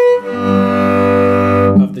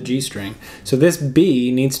of the G string. So this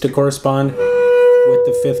B needs to correspond with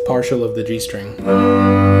the fifth partial of the G string.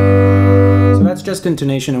 So that's just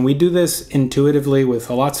intonation, and we do this intuitively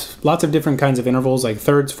with lots of different kinds of intervals, like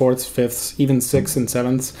thirds, fourths, fifths, even sixths and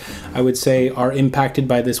sevenths, I would say, are impacted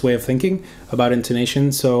by this way of thinking about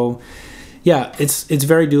intonation. So yeah, it's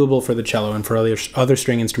very doable for the cello and for other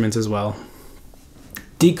string instruments as well.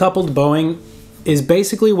 Decoupled bowing is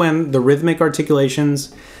basically when the rhythmic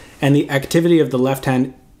articulations and the activity of the left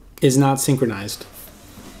hand is not synchronized.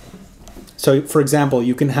 So for example,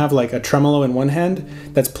 you can have like a tremolo in one hand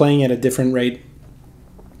that's playing at a different rate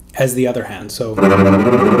as the other hand. So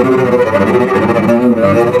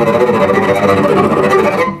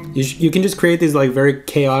you can just create these like very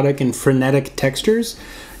chaotic and frenetic textures.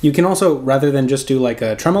 You can also, rather than just do like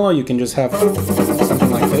a tremolo, you can just have something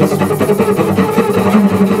like this.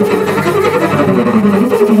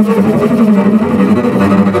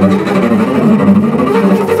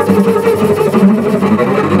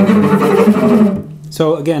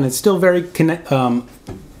 So again, it's still very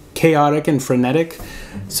chaotic and frenetic.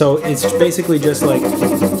 So it's basically just like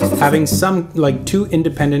having some, like, two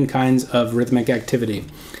independent kinds of rhythmic activity.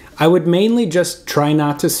 I would mainly just try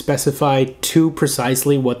not to specify too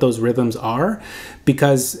precisely what those rhythms are,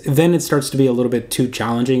 because then it starts to be a little bit too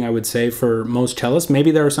challenging, I would say, for most cellists.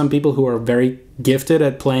 Maybe there are some people who are very gifted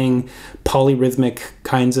at playing polyrhythmic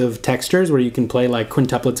kinds of textures where you can play like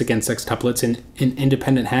quintuplets against sextuplets in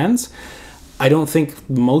independent hands. I don't think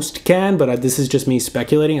most can, but this is just me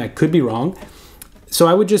speculating. I could be wrong. So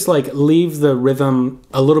I would just like leave the rhythm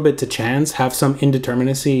a little bit to chance, have some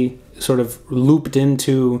indeterminacy sort of looped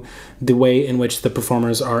into the way in which the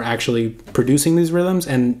performers are actually producing these rhythms.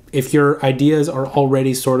 And if your ideas are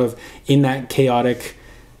already sort of in that chaotic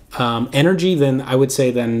energy, then I would say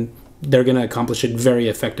then they're going to accomplish it very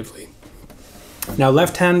effectively. Now,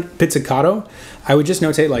 left hand pizzicato, I would just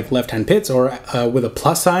notate like left hand pizz or with a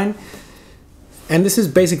plus sign. And this is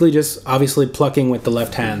basically just obviously plucking with the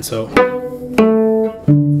left hand. So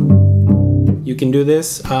you can do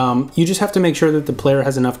this. You just have to make sure that the player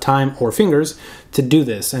has enough time or fingers to do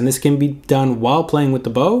this. And this can be done while playing with the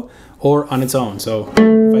bow or on its own. So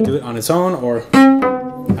if I do it on its own, or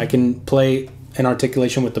I can play an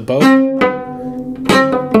articulation with the bow.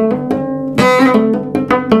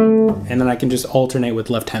 And then I can just alternate with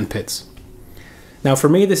left-hand pizz. Now for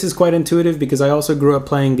me, this is quite intuitive because I also grew up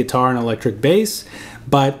playing guitar and electric bass,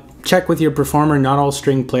 but check with your performer. Not all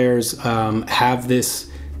string players have this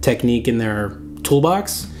technique in their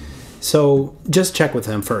toolbox, so just check with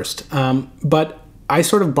them first. But I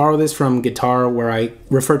sort of borrow this from guitar, where I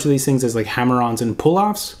refer to these things as like hammer-ons and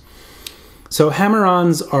pull-offs. So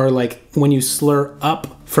hammer-ons are like when you slur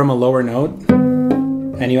up from a lower note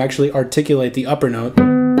and you actually articulate the upper note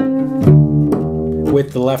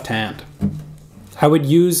with the left hand. I would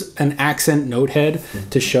use an accent note head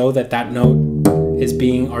to show that that note is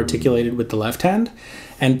being articulated with the left hand.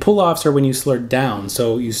 And pull-offs are when you slur down.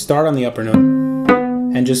 So you start on the upper note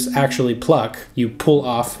and just actually pluck. You pull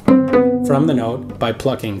off from the note by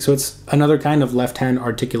plucking. So it's another kind of left-hand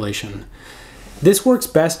articulation. This works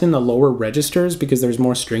best in the lower registers because there's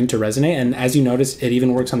more string to resonate. And as you notice, it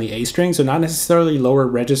even works on the A string. So not necessarily lower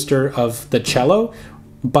register of the cello,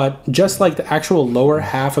 but just like the actual lower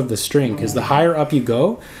half of the string, because the higher up you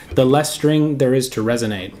go, the less string there is to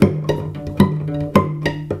resonate.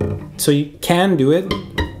 So you can do it,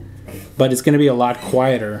 but it's going to be a lot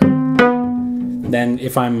quieter than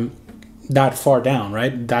if I'm that far down,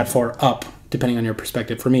 right? That far up, depending on your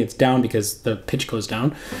perspective. For me, it's down because the pitch goes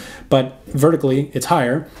down, but vertically it's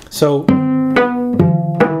higher. So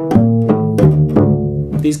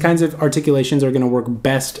these kinds of articulations are going to work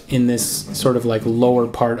best in this sort of like lower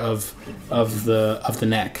part of the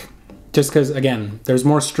neck, just because, again, there's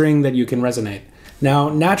more string that you can resonate. Now,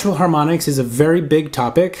 natural harmonics is a very big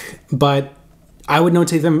topic, but I would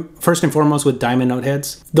notate them first and foremost with diamond note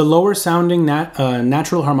heads. The lower sounding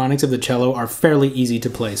natural harmonics of the cello are fairly easy to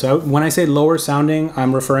play. So when I say lower sounding,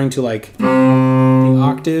 I'm referring to like the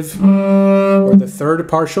octave or the third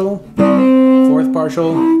partial, fourth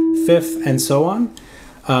partial, fifth, and so on.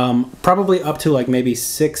 Probably up to like maybe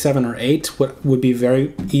 6, 7, or 8 would be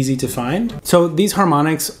very easy to find. So these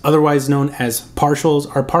harmonics, otherwise known as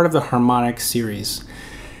partials, are part of the harmonic series.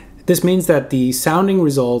 This means that the sounding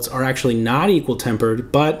results are actually not equal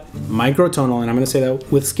tempered, but microtonal, and I'm going to say that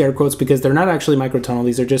with scare quotes because they're not actually microtonal.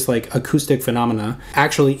 These are just like acoustic phenomena.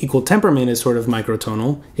 Actually, equal temperament is sort of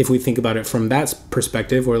microtonal if we think about it from that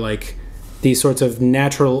perspective, where like these sorts of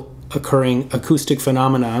natural occurring acoustic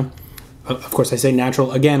phenomena. Of course, I say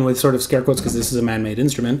natural again with sort of scare quotes because this is a man-made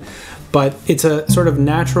instrument, but it's a sort of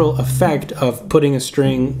natural effect of putting a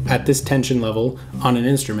string at this tension level on an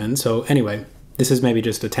instrument. So anyway, this is maybe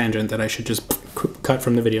just a tangent that I should just cut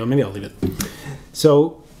from the video. Maybe I'll leave it.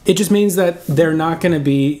 So it just means that they're not going to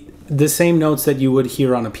be the same notes that you would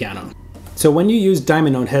hear on a piano. So when you use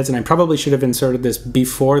diamond note heads, and I probably should have inserted this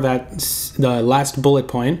before that, the last bullet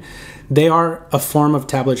point, they are a form of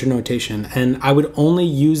tablature notation, and I would only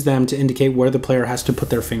use them to indicate where the player has to put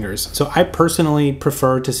their fingers. So I personally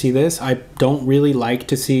prefer to see this. I don't really like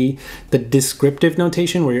to see the descriptive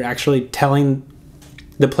notation where you're actually telling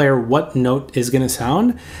the player what note is going to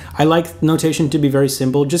sound. I like notation to be very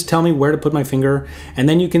simple. Just tell me where to put my finger, and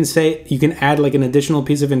then you can say, you can add like an additional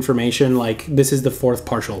piece of information, like this is the fourth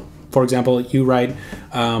partial. For example, you write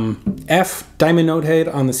F diamond note head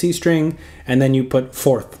on the C string, and then you put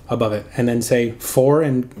fourth above it, and then say 4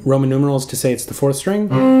 in Roman numerals to say it's the fourth string,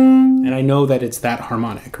 and I know that it's that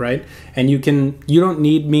harmonic, right? And you don't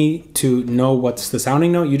need me to know what's the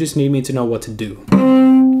sounding note, you just need me to know what to do.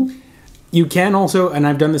 You can also, and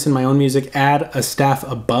I've done this in my own music, add a staff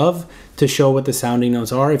above to show what the sounding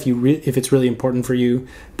notes are if it's really important for you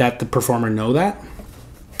that the performer know that.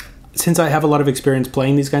 Since I have a lot of experience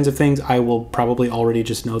playing these kinds of things, I will probably already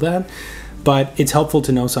just know that. but it's helpful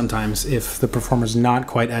to know sometimes if the performer's not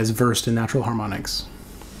quite as versed in natural harmonics.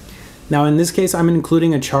 Now in this case, I'm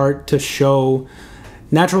including a chart to show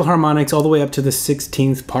natural harmonics all the way up to the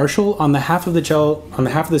 16th partial on the half of the cello, on the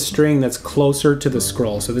half of the string that's closer to the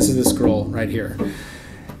scroll. So this is the scroll right here.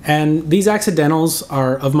 And these accidentals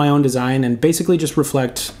are of my own design and basically just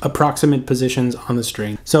reflect approximate positions on the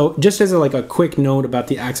string. So just as a quick note about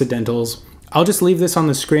the accidentals, I'll just leave this on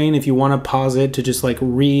the screen. If you want to pause it to just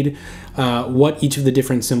read what each of the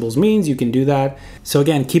different symbols means, you can do that. So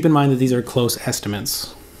again, keep in mind that these are close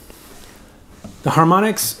estimates. The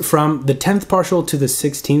harmonics from the 10th partial to the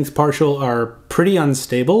 16th partial are pretty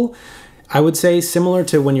unstable. I would say similar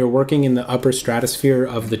to when you're working in the upper stratosphere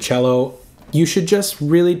of the cello, you should just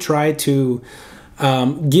really try to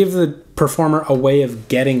give the performer a way of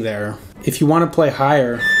getting there. If you want to play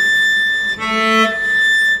higher,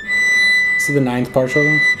 this is the 9th partial.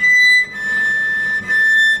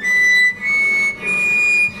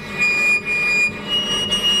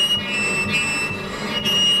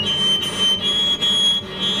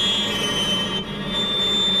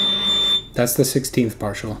 That's the 16th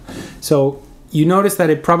partial. So you notice that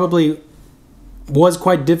it probably was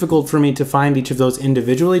quite difficult for me to find each of those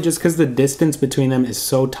individually just because the distance between them is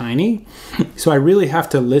so tiny. So I really have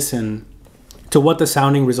to listen to what the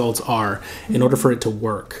sounding results are in order for it to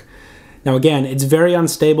work. Now again, it's very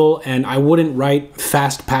unstable and I wouldn't write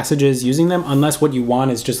fast passages using them unless what you want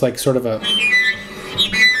is just sort of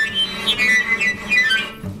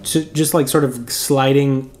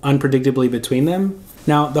sliding unpredictably between them.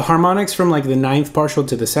 Now, the harmonics from the 9th partial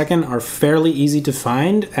to the 2nd are fairly easy to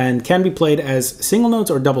find and can be played as single notes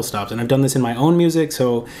or double stops. And I've done this in my own music,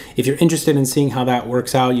 so if you're interested in seeing how that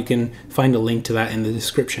works out, you can find a link to that in the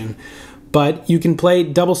description. But you can play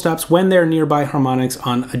double stops when they're nearby harmonics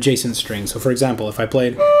on adjacent strings. So for example, if I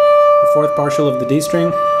played the 4th partial of the D string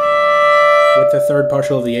with the 3rd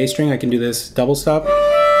partial of the A string, I can do this double stop.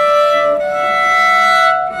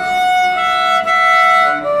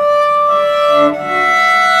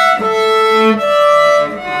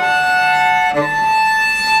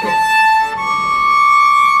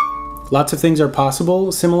 Lots of things are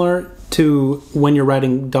possible, similar to when you're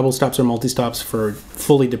writing double stops or multi-stops for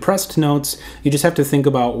fully depressed notes. You just have to think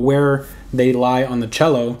about where they lie on the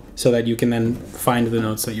cello so that you can then find the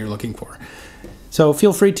notes that you're looking for. So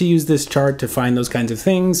feel free to use this chart to find those kinds of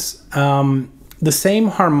things. The same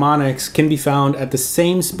harmonics can be found at the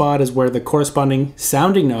same spot as where the corresponding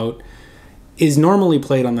sounding note is normally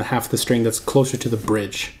played on the half of the string that's closer to the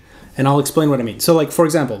bridge. And I'll explain what I mean. So for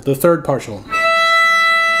example, the 3rd partial.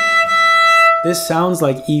 This sounds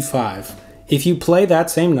like E5. If you play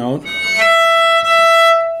that same note,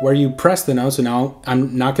 where you press the note, so now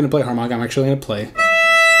I'm not going to play harmonic, I'm actually going to play.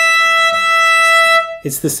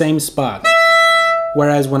 It's the same spot.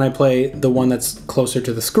 Whereas when I play the one that's closer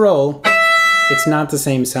to the scroll, it's not the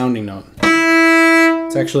same sounding note.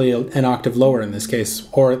 It's actually an octave lower in this case.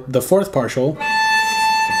 Or the 4th partial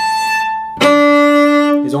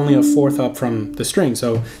is only a 4th up from the string,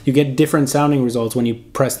 so you get different sounding results when you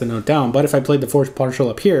press the note down. But if I played the 4th partial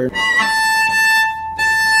up here,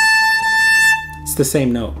 it's the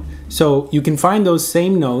same note. So you can find those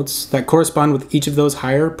same notes that correspond with each of those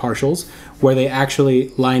higher partials where they actually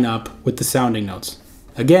line up with the sounding notes.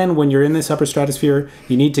 Again, when you're in this upper stratosphere,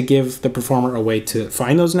 you need to give the performer a way to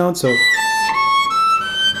find those notes. So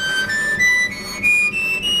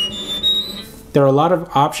there are a lot of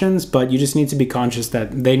options, but you just need to be conscious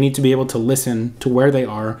that they need to be able to listen to where they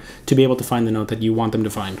are to be able to find the note that you want them to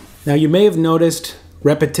find. Now, you may have noticed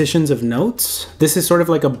repetitions of notes. This is sort of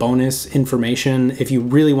like a bonus information if you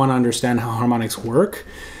really want to understand how harmonics work.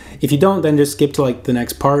 If you don't, then just skip to the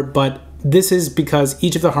next part, but this is because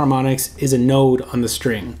each of the harmonics is a node on the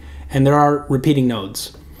string, and there are repeating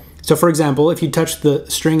nodes. So for example, if you touch the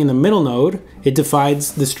string in the middle node, it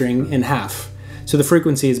divides the string in half. So the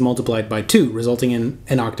frequency is multiplied by 2, resulting in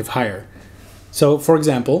an octave higher. So for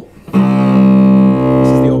example, this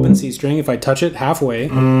is the open C string. If I touch it halfway,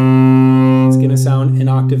 it's going to sound an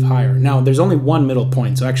octave higher. Now there's only one middle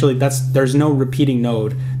point, so actually there's no repeating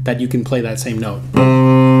node that you can play that same note.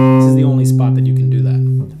 This is the only spot that you can do that.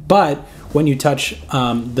 But when you touch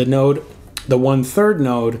the node, the 1/3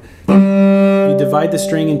 node, you divide the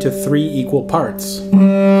string into 3 equal parts.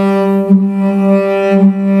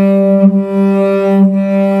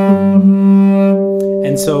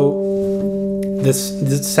 And so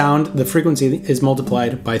this sound, the frequency is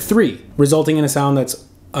multiplied by 3, resulting in a sound that's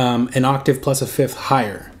an octave plus a 5th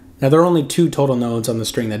higher. Now there are only 2 total nodes on the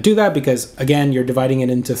string that do that because, again, you're dividing it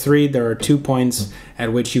into 3. There are 2 points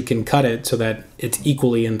at which you can cut it so that it's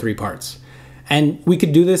equally in 3 parts. And we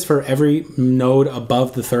could do this for every node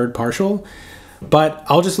above the third partial, but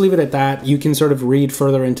I'll just leave it at that. You can sort of read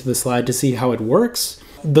further into the slide to see how it works.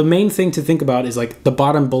 The main thing to think about is like the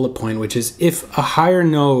bottom bullet point, which is if a higher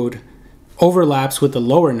node overlaps with the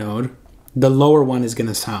lower node, the lower one is going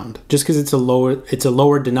to sound just because it's a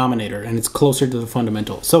lower denominator and it's closer to the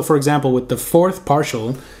fundamental. So for example, with the fourth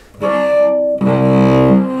partial,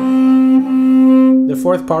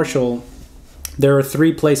 there are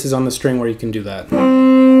 3 places on the string where you can do that.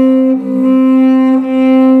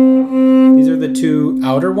 These are the 2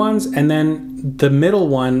 outer ones, and then the middle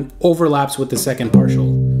one overlaps with the second partial.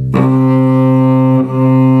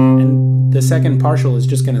 And the second partial is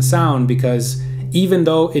just going to sound because even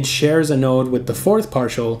though it shares a node with the fourth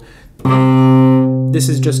partial, this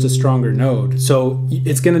is just a stronger node. So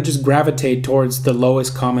it's going to just gravitate towards the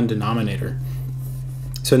lowest common denominator.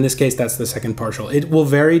 So in this case, that's the second partial. It will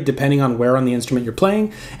vary depending on where on the instrument you're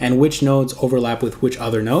playing and which nodes overlap with which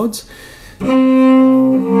other nodes.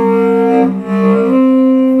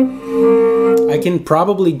 I can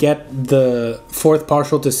probably get the fourth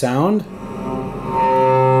partial to sound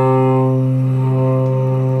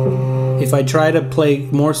if I try to play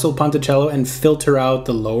more Sul Ponticello and filter out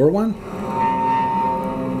the lower one.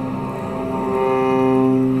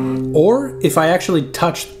 Or if I actually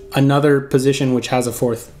touch another position which has a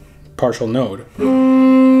fourth partial node.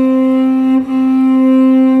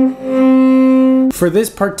 For this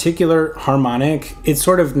particular harmonic, it's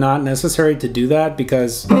sort of not necessary to do that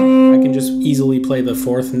because I can just easily play the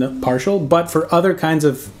fourth partial, but for other kinds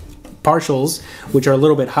of partials, which are a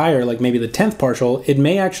little bit higher, like maybe the 10th partial, it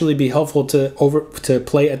may actually be helpful to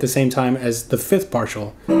play at the same time as the 5th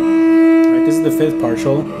partial. Right, this is the 5th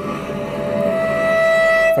partial.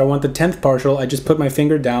 If I want the 10th partial, I just put my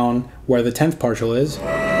finger down where the 10th partial is,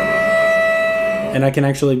 and I can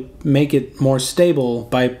actually make it more stable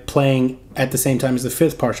by playing at the same time as the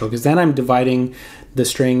 5th partial, because then I'm dividing the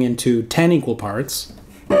string into 10 equal parts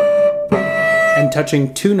and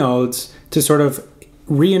touching 2 nodes to sort of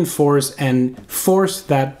reinforce and force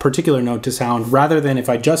that particular note to sound, rather than if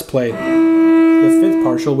I just play the 5th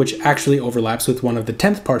partial, which actually overlaps with one of the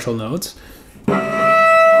 10th partial nodes.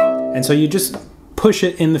 And so you just push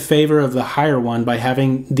it in the favor of the higher one by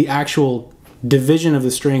having the actual division of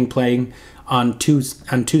the string playing on two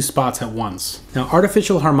spots at once. Now,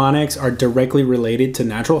 artificial harmonics are directly related to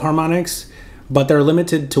natural harmonics, but they're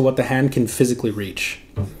limited to what the hand can physically reach.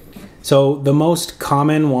 So the most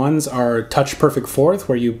common ones are touch perfect fourth,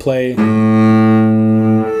 where you play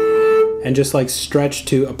and just like stretch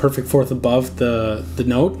to a perfect fourth above the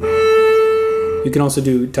note. You can also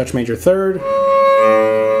do touch major third,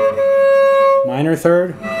 minor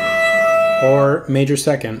third, or major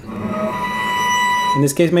second. In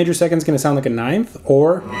this case, major second is going to sound like a 9th,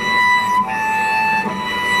 or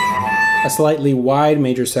a slightly wide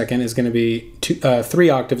major second is going to be 3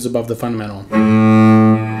 octaves above the fundamental.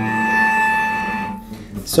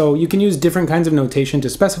 So you can use different kinds of notation to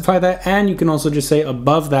specify that, and you can also just say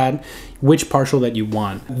above that which partial that you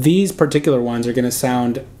want. These particular ones are going to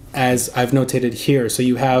sound as I've notated here. So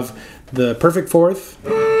you have the perfect fourth,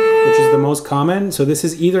 which is the most common. So this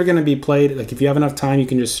is either going to be played, like if you have enough time, you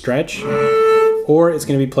can just stretch, or it's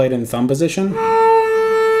going to be played in thumb position.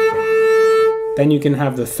 Then you can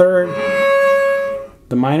have the third,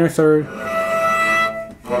 the minor third,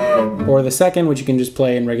 or the second, which you can just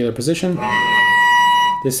play in regular position.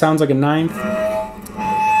 This sounds like a 9th,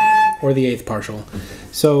 or the 8th partial.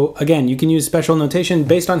 So again, you can use special notation.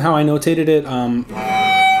 Based on how I notated it,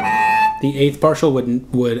 the 8th partial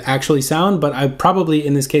would actually sound, but I probably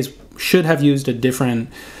in this case should have used a different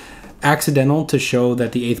accidental to show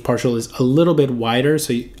that the 8th partial is a little bit wider,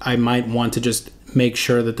 so I might want to just make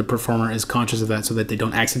sure that the performer is conscious of that so that they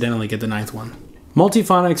don't accidentally get the 9th one.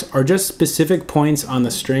 Multiphonics are just specific points on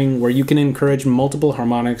the string where you can encourage multiple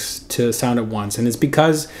harmonics to sound at once, and it's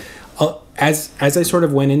because as I sort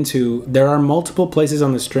of went into, there are multiple places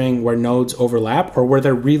on the string where nodes overlap or where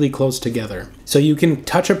they're really close together. So you can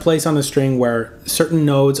touch a place on the string where certain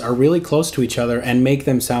nodes are really close to each other and make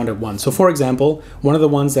them sound at once. So for example, one of the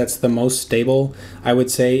ones that's the most stable, I would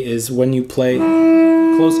say, is when you play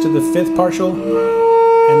close to the 5th partial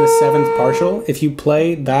and the 7th partial. If you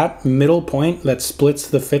play that middle point that splits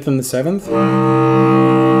the 5th and the 7th,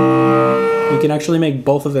 you can actually make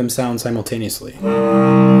both of them sound simultaneously.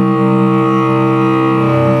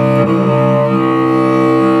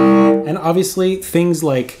 And obviously things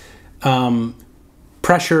like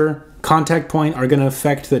pressure, contact point are going to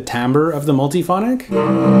affect the timbre of the multiphonic.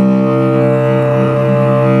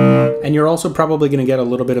 And you're also probably going to get a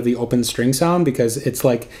little bit of the open string sound because it's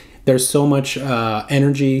like there's so much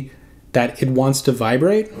energy that it wants to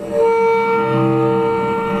vibrate.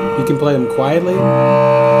 You can play them quietly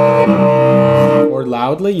or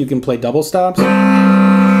loudly. You can play double stops.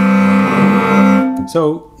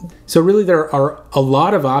 So really there are a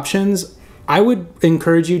lot of options. I would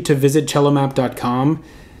encourage you to visit cellomap.com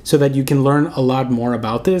so that you can learn a lot more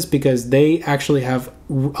about this, because they actually have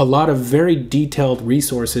a lot of very detailed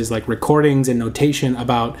resources like recordings and notation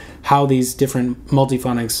about how these different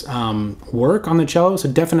multiphonics work on the cello.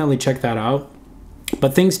 So definitely check that out.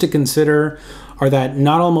 But things to consider are that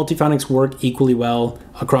not all multiphonics work equally well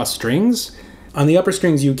across strings. On the upper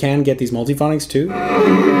strings, you can get these multiphonics too.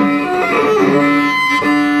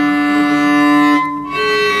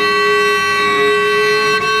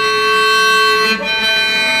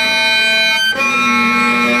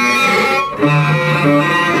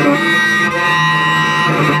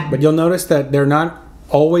 But you'll notice that they're not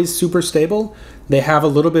always super stable. They have a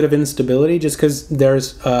little bit of instability just because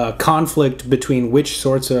there's a conflict between which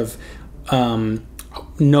sorts of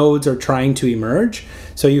nodes are trying to emerge.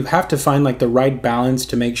 So you have to find like the right balance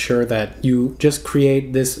to make sure that you just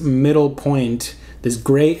create this middle point, this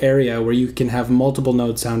gray area where you can have multiple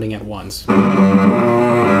notes sounding at once.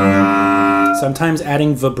 Sometimes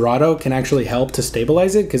adding vibrato can actually help to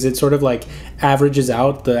stabilize it, because it sort of like averages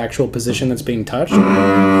out the actual position that's being touched.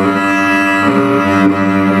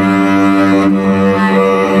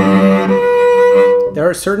 There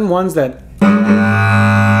are certain ones that,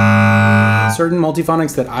 certain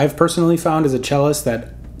multiphonics that I've personally found as a cellist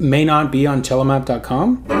that may not be on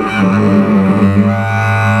cellomap.com.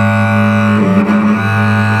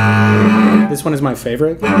 This one is my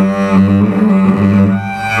favorite.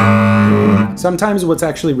 Sometimes what's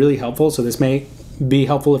actually really helpful, so this may be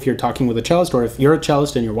helpful if you're talking with a cellist, or if you're a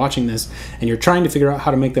cellist and you're watching this and you're trying to figure out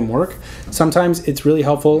how to make them work, sometimes it's really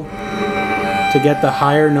helpful to get the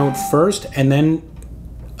higher note first and then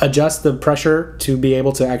adjust the pressure to be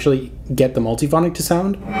able to actually get the multiphonic to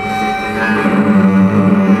sound.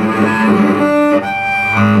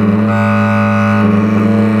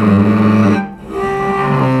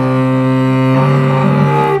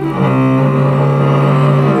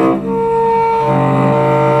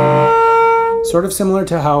 Sort of similar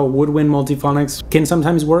to how woodwind multiphonics can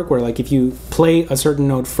sometimes work, where like if you play a certain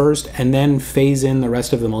note first and then phase in the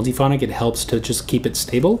rest of the multiphonic, it helps to just keep it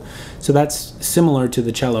stable. So that's similar to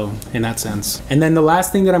the cello in that sense. And then the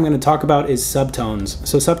last thing that I'm going to talk about is subtones.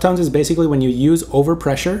 So subtones is basically when you use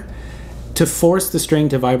overpressure to force the string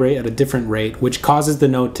to vibrate at a different rate, which causes the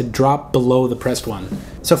note to drop below the pressed one.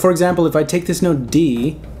 So for example, if I take this note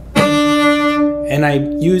D and I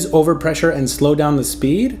use overpressure and slow down the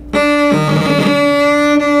speed,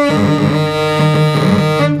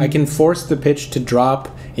 I can force the pitch to drop,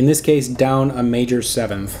 in this case, down a major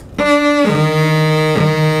seventh.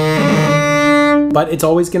 But it's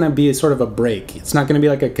always going to be a sort of a break. It's not going to be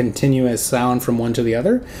like a continuous sound from one to the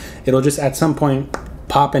other. It'll just at some point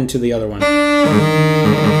pop into the other one.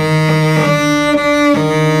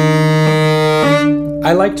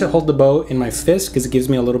 I like to hold the bow in my fist because it gives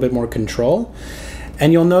me a little bit more control.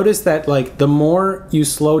 And you'll notice that like the more you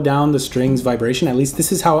slow down the string's vibration, at least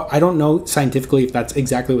this is how, I don't know scientifically if that's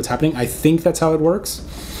exactly what's happening. I think that's how it works.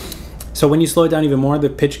 So when you slow it down even more, the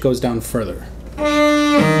pitch goes down further.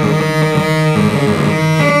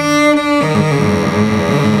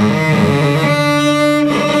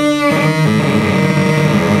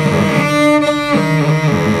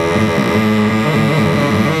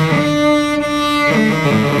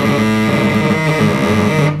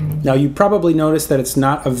 Now you probably noticed that it's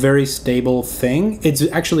not a very stable thing. It's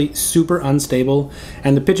actually super unstable,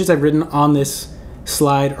 and the pitches I've written on this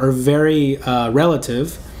slide are very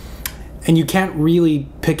relative, and you can't really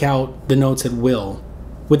pick out the notes at will,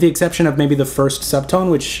 with the exception of maybe the first subtone,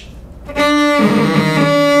 which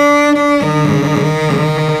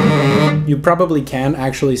you probably can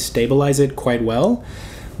actually stabilize it quite well.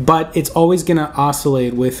 But it's always going to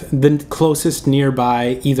oscillate with the closest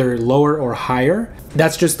nearby, either lower or higher.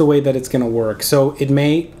 That's just the way that it's going to work. So it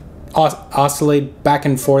may oscillate back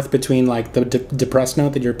and forth between like the depressed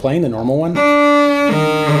note that you're playing, the normal one,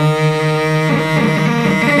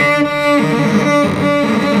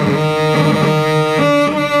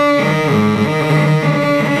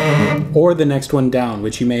 or the next one down,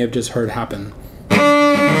 which you may have just heard happen.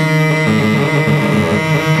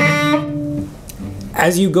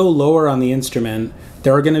 As you go lower on the instrument,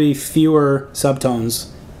 there are going to be fewer subtones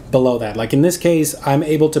below that. Like in this case, I'm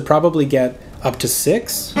able to probably get up to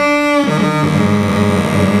 6.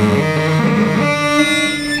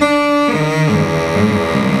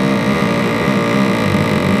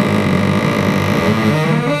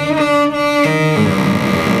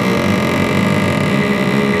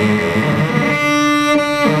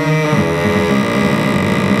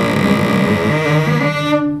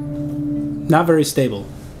 not very stable.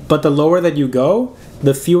 But the lower that you go,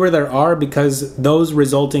 the fewer there are, because those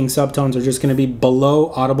resulting subtones are just going to be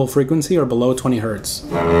below audible frequency or below 20 hertz.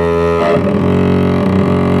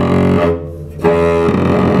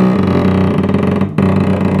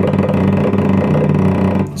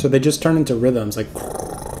 So they just turn into rhythms like...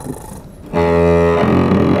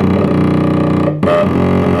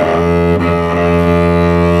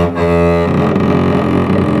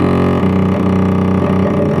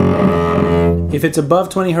 If it's above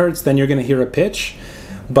 20 hertz, then you're going to hear a pitch,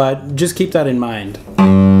 but just keep that in mind.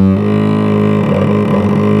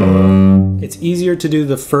 It's easier to do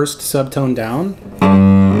the first subtone down,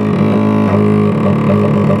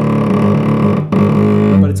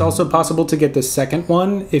 but it's also possible to get the second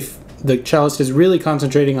one if the cellist is really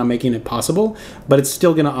concentrating on making it possible, but it's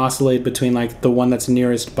still going to oscillate between like the one that's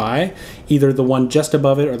nearest by, either the one just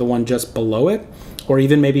above it or the one just below it, or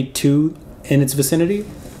even maybe two in its vicinity.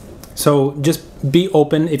 So just be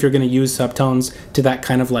open if you're going to use subtones to that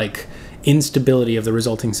kind of like instability of the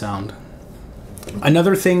resulting sound.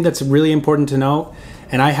 Another thing that's really important to note,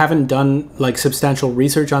 and I haven't done like substantial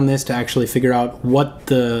research on this to actually figure out what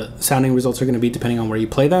the sounding results are going to be depending on where you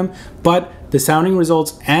play them, but the sounding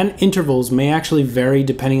results and intervals may actually vary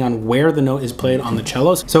depending on where the note is played on the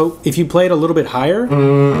cello. So if you play it a little bit higher,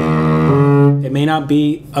 it may not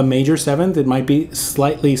be a major seventh, it might be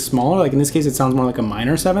slightly smaller. Like in this case, it sounds more like a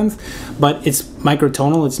minor seventh, but it's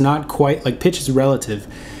microtonal. It's not quite, like pitch is relative.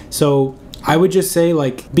 So I would just say,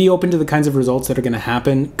 like, be open to the kinds of results that are going to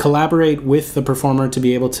happen. Collaborate with the performer to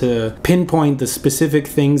be able to pinpoint the specific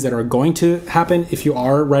things that are going to happen if you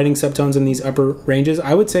are writing subtones in these upper ranges.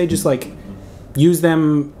 I would say just like use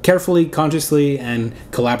them carefully, consciously, and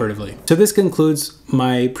collaboratively. So this concludes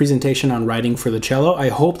my presentation on writing for the cello. I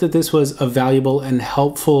hope that this was a valuable and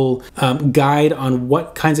helpful guide on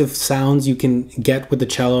what kinds of sounds you can get with the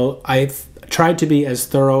cello. I've tried to be as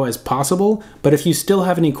thorough as possible, but if you still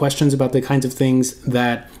have any questions about the kinds of things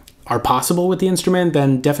that are possible with the instrument,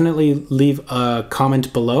 then definitely leave a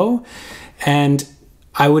comment below. And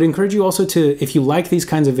I would encourage you also to, if you like these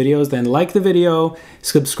kinds of videos, then like the video,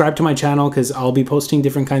 subscribe to my channel, because I'll be posting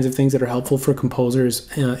different kinds of things that are helpful for composers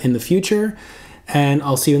in the future. And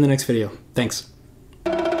I'll see you in the next video. Thanks.